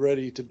 basically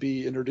ready to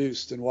be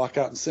introduced and walk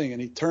out and sing,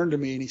 and he turned to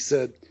me and he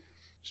said,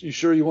 "You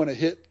sure you want a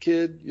hit,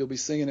 kid? You'll be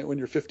singing it when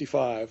you're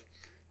 55."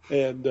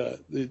 And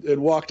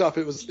walked off.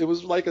 It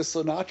was like a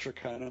Sinatra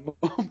kind of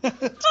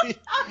moment.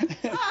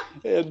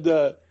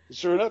 and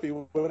sure enough, he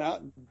went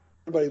out and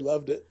everybody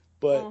loved it.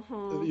 But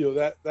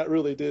that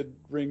really did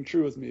ring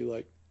true with me.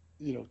 Like,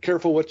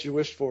 careful what you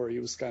wish for. He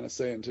was kind of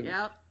saying to me.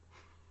 Yep.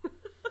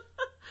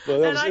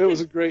 But it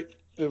was a great.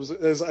 It was,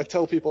 as I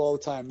tell people all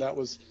the time, that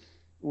was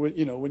when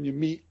you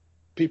meet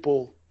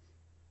people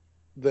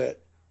that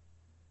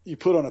you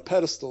put on a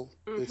pedestal,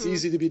 it's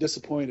easy to be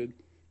disappointed.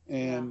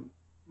 And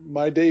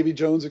my Davy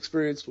Jones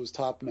experience was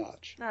top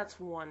notch. That's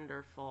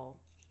wonderful.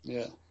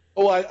 Yeah.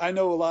 Oh, I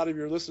know a lot of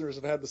your listeners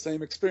have had the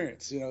same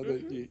experience.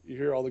 That you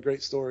hear all the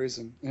great stories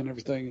and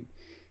everything,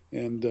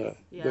 and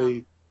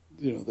they,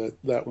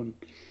 that one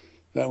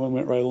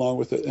went right along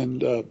with it.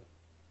 And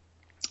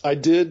I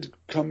did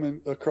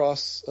come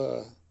across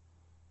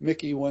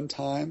Mickey one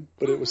time,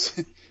 but it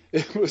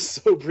was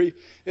so brief.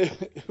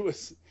 It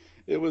was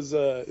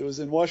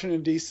in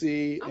Washington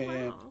D.C.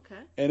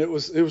 and it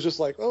was just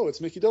like, oh, it's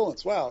Mickey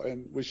Dolenz, wow,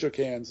 and we shook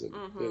hands, and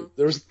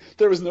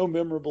there was no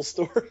memorable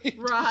story.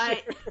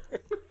 Right.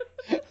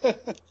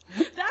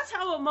 That's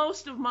how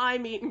most of my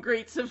meet and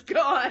greets have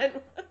gone.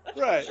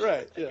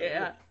 Right.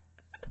 Yeah.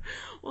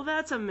 Well,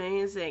 that's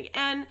amazing,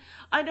 and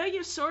I know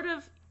you've sort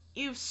of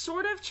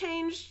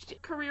changed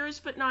careers,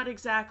 but not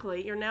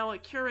exactly. You're now a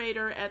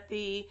curator at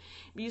the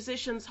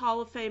Musicians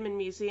Hall of Fame and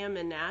Museum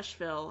in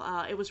Nashville.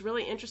 It was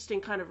really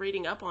interesting kind of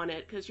reading up on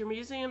it, because your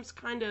museum's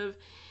kind of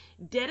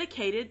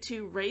dedicated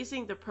to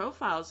raising the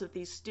profiles of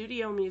these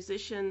studio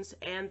musicians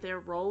and their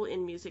role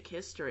in music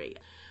history.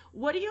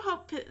 What do you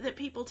hope that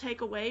people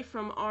take away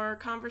from our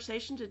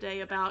conversation today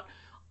about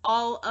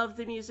all of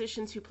the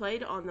musicians who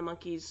played on the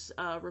Monkees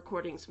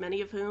recordings,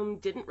 many of whom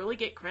didn't really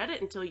get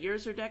credit until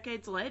years or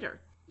decades later.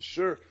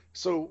 Sure.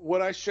 So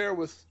what I share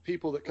with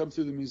people that come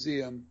through the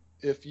museum,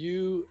 if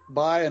you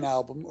buy an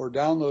album or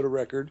download a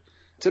record,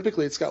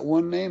 typically it's got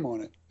one name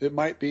on it. It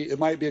might be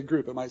a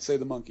group. It might say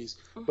the Monkees.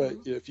 Mm-hmm. But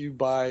if you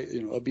buy,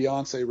 a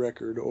Beyonce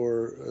record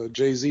or a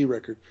Jay-Z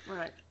record,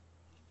 right,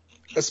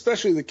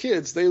 especially the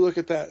kids, they look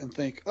at that and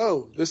think,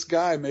 "Oh, this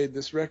guy made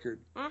this record."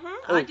 Mm-hmm.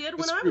 Oh, I did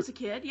when I was a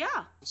kid.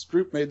 Yeah. This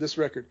group made this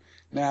record.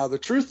 Now the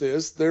truth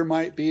is, there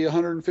might be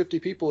 150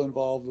 people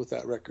involved with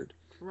that record.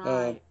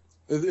 Right.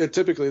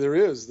 Typically there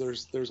is.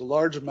 There's a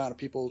large amount of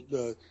people.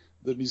 The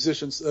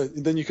musicians.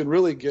 Then you can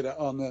really get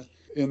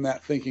in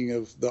that thinking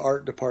of the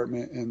art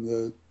department and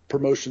the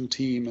promotion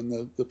team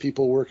and the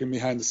people working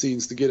behind the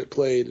scenes to get it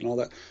played and all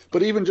that.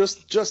 But even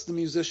just the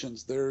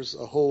musicians, there's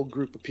a whole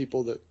group of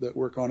people that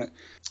work on it.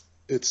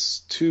 It's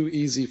too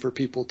easy for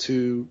people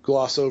to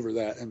gloss over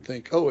that and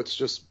think, oh, it's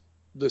just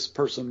this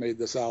person made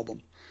this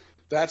album.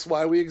 That's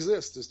why we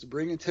exist, is to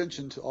bring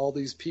attention to all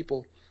these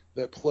people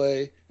that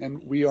play.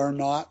 And we are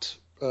not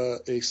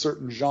a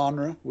certain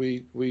genre.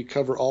 We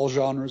cover all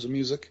genres of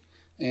music.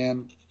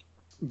 And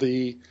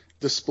the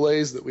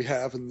displays that we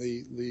have and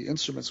the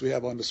instruments we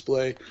have on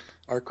display,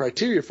 our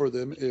criteria for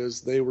them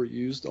is they were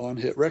used on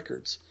hit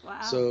records.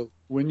 Wow. So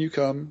when you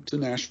come to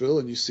Nashville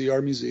and you see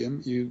our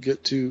museum, you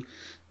get to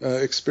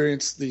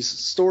experience these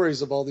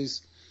stories of all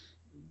these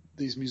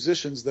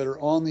musicians that are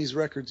on these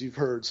records you've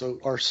heard. So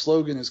our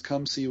slogan is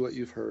 "Come see what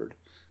you've heard,"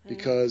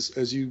 because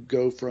as you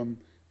go from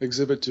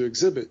exhibit to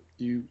exhibit,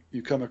 you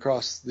come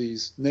across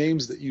these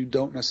names that you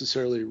don't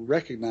necessarily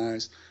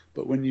recognize,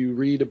 but when you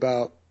read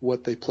about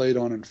what they played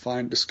on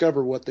and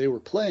discover what they were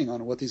playing on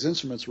and what these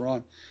instruments were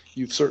on,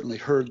 you've certainly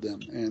heard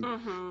them.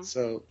 And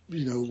so,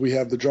 we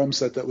have the drum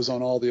set that was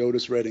on all the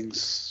Otis Redding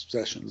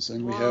sessions,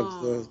 and we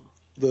have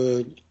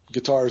the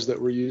guitars that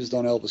were used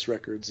on Elvis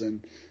records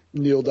and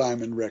Neil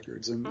Diamond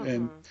records,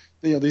 and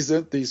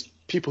these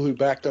people who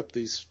backed up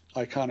these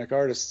iconic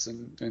artists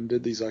and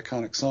did these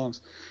iconic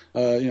songs,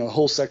 a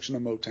whole section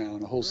of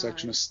Motown, a whole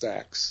section of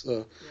Stax,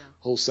 a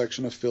whole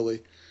section of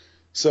Philly.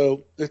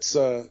 So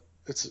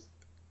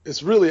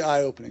it's really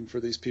eye-opening for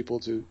these people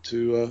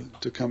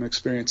to come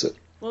experience it.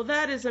 Well,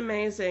 that is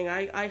amazing.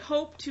 I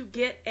hope to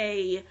get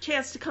a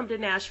chance to come to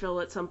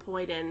Nashville at some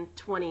point in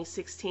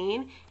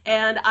 2016.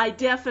 And I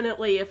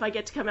definitely, if I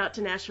get to come out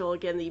to Nashville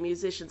again, the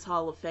Musicians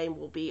Hall of Fame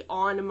will be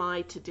on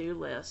my to-do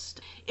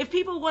list. If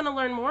people want to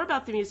learn more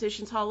about the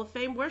Musicians Hall of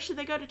Fame, where should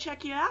they go to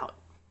check you out?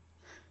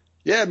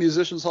 Yeah,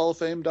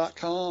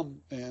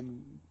 musicianshalloffame.com,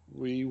 and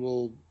we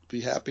will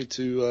be happy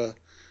to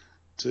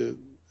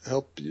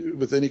help you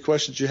with any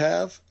questions you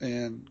have,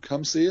 and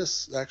come see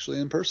us actually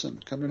in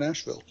person. Come to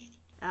Nashville.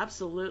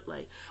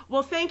 Absolutely.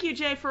 Well, thank you,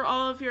 Jay, for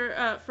all of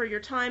your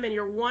time and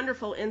your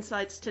wonderful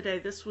insights today.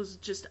 This was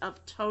just a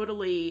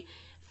totally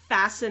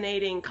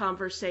fascinating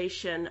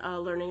conversation,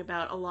 learning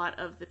about a lot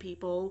of the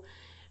people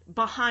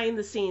behind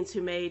the scenes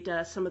who made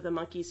some of the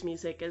Monkees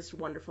music as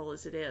wonderful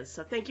as it is.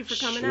 So thank you for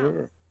coming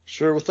out.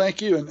 Sure. Well,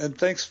 thank you, and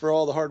thanks for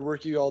all the hard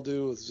work you all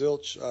do with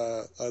Zilch.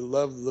 I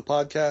love the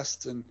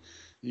podcast, and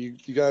you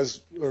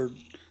guys are.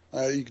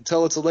 You can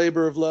tell it's a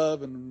labor of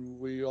love, and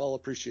we all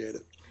appreciate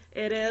it.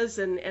 It is,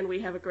 and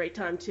we have a great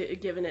time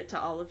giving it to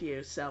all of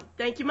you. So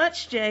thank you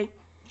much, Jay.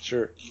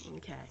 Sure.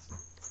 Okay.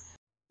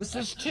 This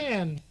is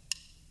 10.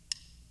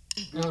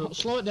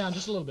 Slow it down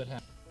just a little bit,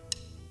 Ham.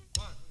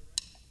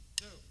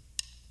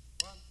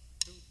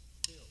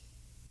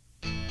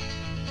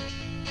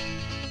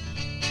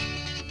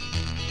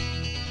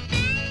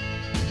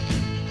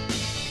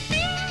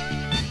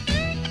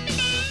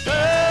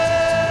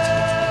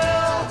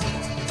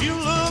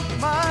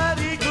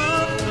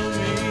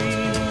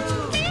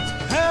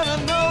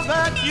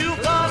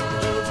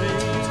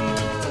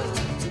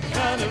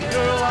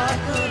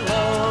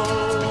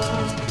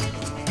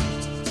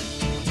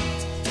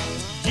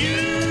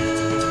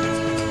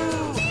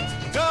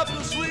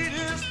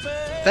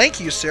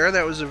 Thank you, Sarah.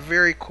 That was a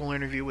very cool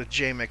interview with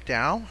Jay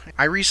McDowell.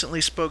 I recently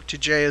spoke to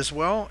Jay as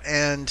well,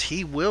 and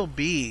he will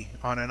be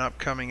on an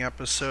upcoming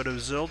episode of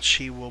Zilch.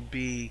 He will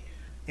be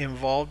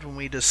involved when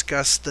we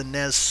discuss the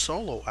Nez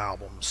solo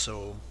album,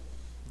 so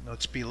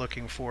let's be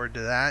looking forward to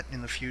that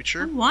in the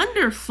future.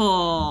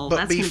 Wonderful.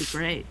 That's going to be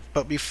great.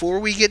 But before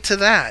we get to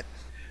that,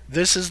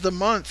 this is the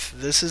month.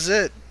 This is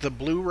it. The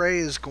Blu-ray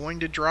is going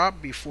to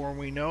drop before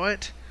we know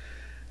it,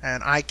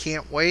 and I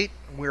can't wait.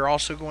 We're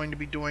also going to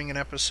be doing an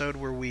episode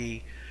where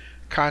we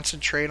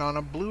concentrate on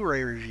a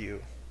Blu-ray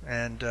review,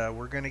 and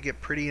we're going to get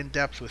pretty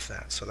in-depth with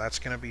that, so that's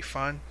going to be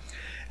fun.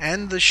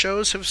 And the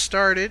shows have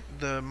started.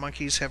 The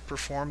Monkees have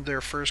performed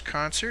their first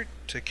concert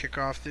to kick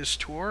off this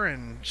tour,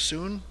 and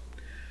soon,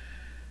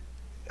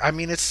 I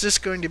mean, it's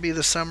just going to be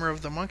the summer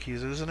of the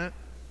Monkees, isn't it?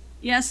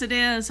 Yes, it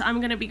is. I'm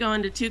going to be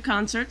going to 2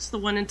 concerts, the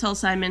one in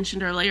Tulsa I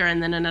mentioned earlier,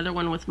 and then another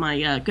one with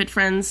my good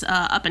friends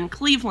up in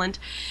Cleveland.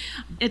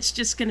 It's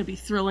just going to be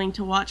thrilling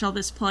to watch all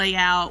this play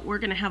out. We're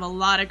going to have a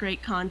lot of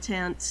great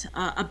content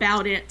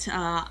about it.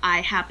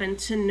 I happen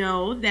to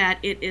know that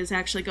it is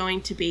actually going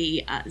to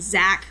be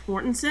Zach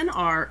Mortensen,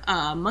 our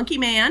Monkey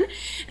Man,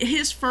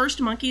 his first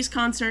Monkees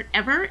concert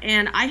ever,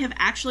 and I have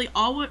actually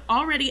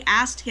already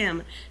asked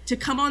him to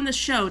come on the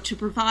show to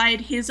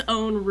provide his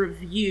own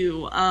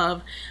review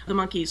of the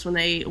Monkees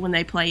when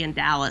they play in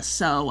Dallas.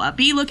 So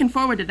be looking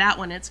forward to that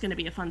one. It's going to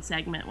be a fun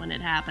segment when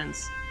it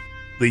happens.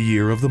 The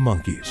year of the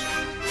Monkees.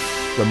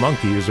 The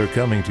Monkees are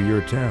coming to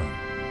your town,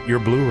 your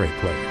Blu-ray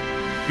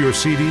player, your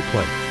CD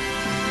player,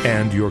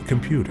 and your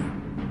computer.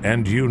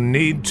 And you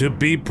need to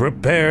be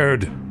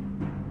prepared.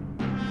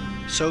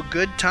 So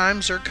good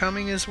times are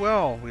coming as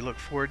well. We look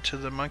forward to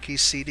the Monkees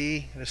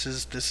CD. This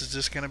is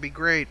just going to be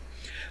great.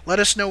 Let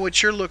us know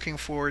what you're looking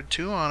forward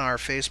to on our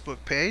Facebook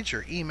page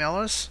or email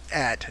us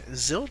at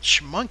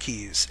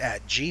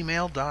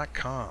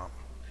zilchmonkeys@gmail.com.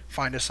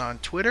 Find us on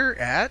Twitter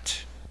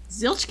at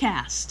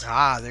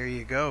Zilchcast. There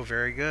you go.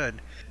 Very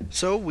good.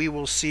 So we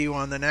will see you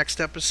on the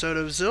next episode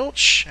of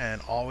Zilch, and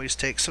always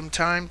take some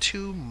time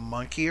to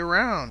monkey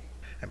around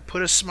and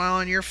put a smile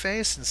on your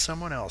face and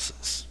someone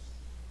else's.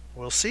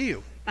 We'll see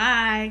you.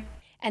 Bye.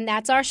 And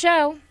that's our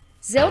show.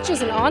 Zilch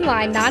is an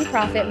online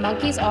nonprofit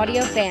Monkees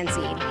audio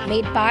fanzine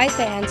made by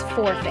fans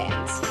for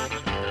fans.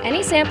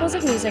 Any samples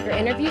of music or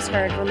interviews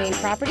heard remain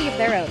property of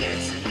their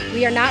owners.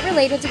 We are not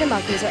related to the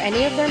Monkees or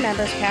any of their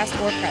members past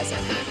or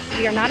present.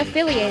 We are not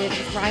affiliated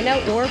with Rhino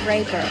or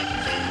Ray Burke.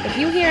 If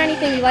you hear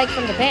anything you like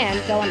from the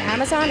band, go on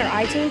Amazon or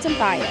iTunes and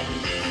buy it.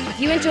 If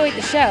you enjoyed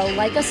the show,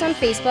 like us on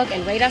Facebook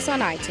and rate us on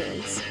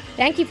iTunes.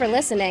 Thank you for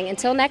listening.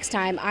 Until next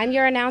time, I'm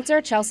your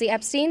announcer, Chelsea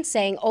Epstein,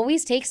 saying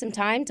always take some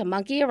time to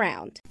monkey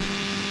around.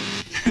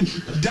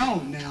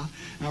 Don't now.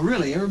 Now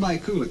really, everybody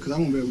cool it, because I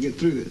won't be able to get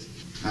through this.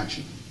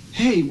 Action.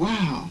 Hey,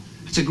 wow.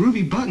 It's a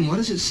groovy button. What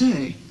does it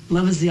say?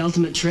 Love is the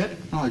ultimate trip.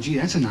 Oh, gee,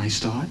 that's a nice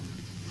thought.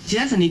 Gee,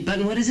 that's a neat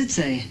button. What does it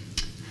say?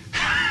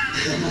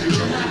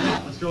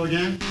 Let's go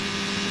again.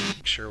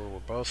 Sure, we're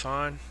both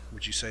on.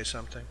 Would you say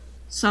something?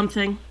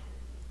 Something.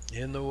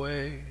 In the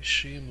way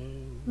she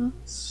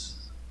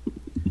moves,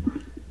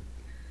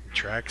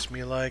 attracts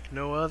me like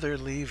no other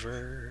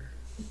lever.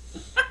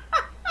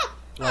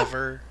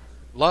 Lover,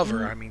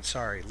 I mean,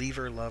 sorry,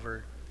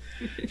 lover.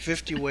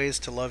 50 ways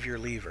to love your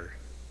lever.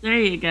 There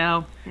you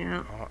go.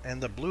 Yeah.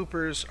 And the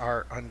bloopers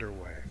are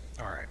underway.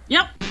 All right.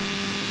 Yep.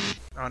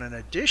 On an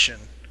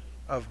edition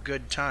of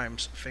Good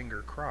Times,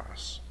 Finger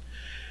Cross,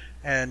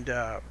 and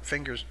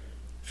fingers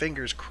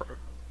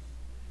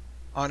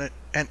on it,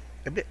 and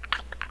a bit.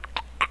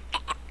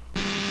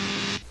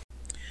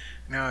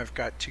 Now I've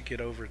got to get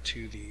over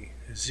to the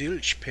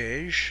Zilch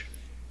page.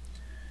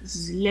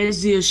 Le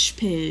Zilch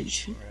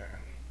page. Yeah.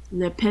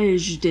 Le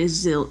page de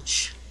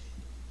Zilch.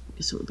 I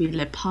guess it would be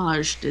Le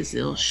page de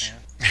Zilch.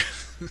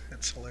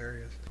 That's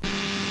hilarious.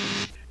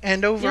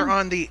 And over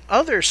on the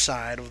other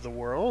side of the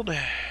world,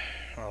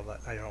 well,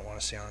 I don't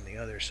want to say on the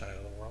other side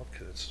of the world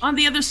because it's on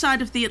the other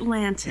side of the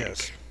Atlantic.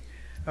 Yes.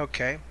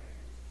 Okay.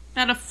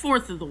 About a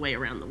fourth of the way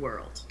around the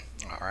world.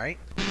 All right.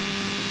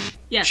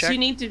 Yes, you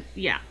need to.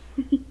 Yeah.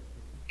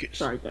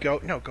 Sorry. Go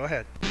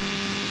ahead.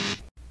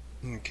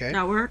 Okay.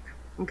 That work?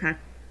 Okay.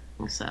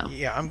 So.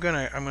 Yeah, I'm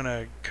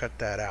gonna cut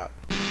that out.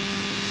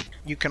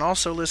 You can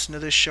also listen to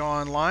this show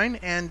online,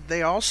 and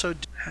they also.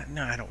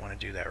 No, I don't want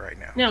to do that right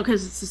now. No,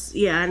 because it's just,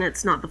 and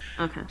it's not the.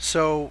 Okay.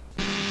 So.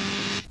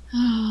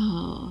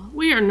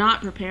 We are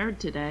not prepared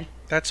today.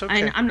 That's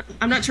okay. I'm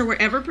not sure we're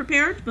ever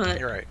prepared, but.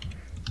 You're right.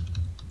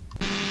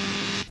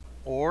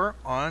 Or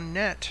on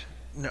net.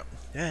 No.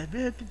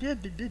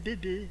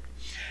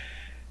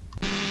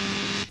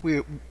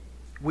 We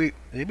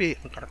maybe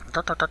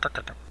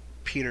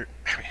Peter.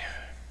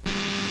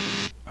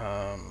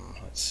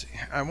 Let's see.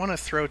 I want to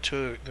throw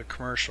to the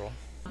commercial.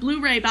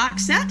 Blu-ray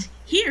box set.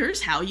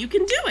 Here's how you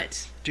can do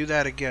it. Do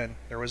that again.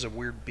 There was a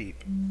weird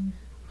beep.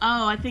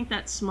 Oh, I think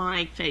that's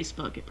my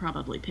Facebook. It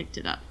probably picked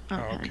it up.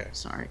 Okay.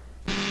 Sorry.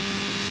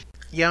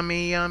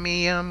 Yummy,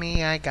 yummy,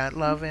 yummy. I got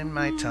love in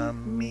my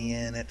tummy,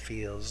 and it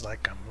feels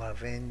like I'm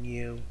loving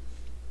you.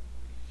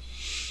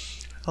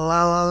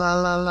 La la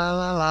la la la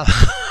la la.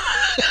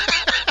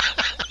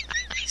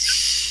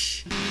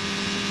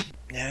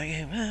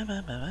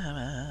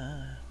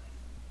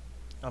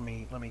 Let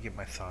me get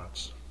my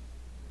thoughts.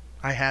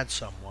 I had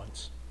some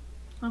once.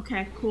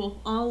 Okay,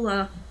 cool.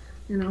 I'll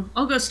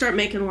go start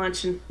making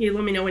lunch, and you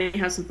let me know when you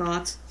have some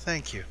thoughts.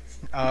 Thank you.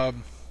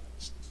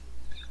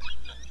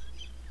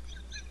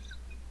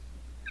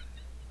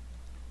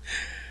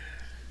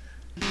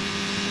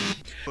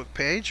 Facebook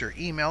page or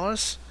email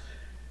us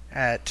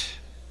at.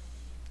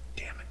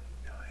 Damn it!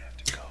 No, I have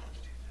to go.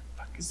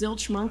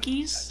 Zilch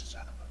Monkeys.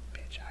 Son of a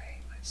bitch! I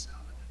hate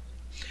myself.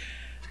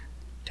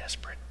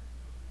 Desperate.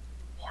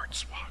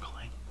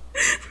 Hornswoggling.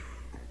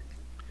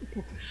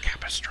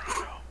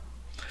 Capistrano.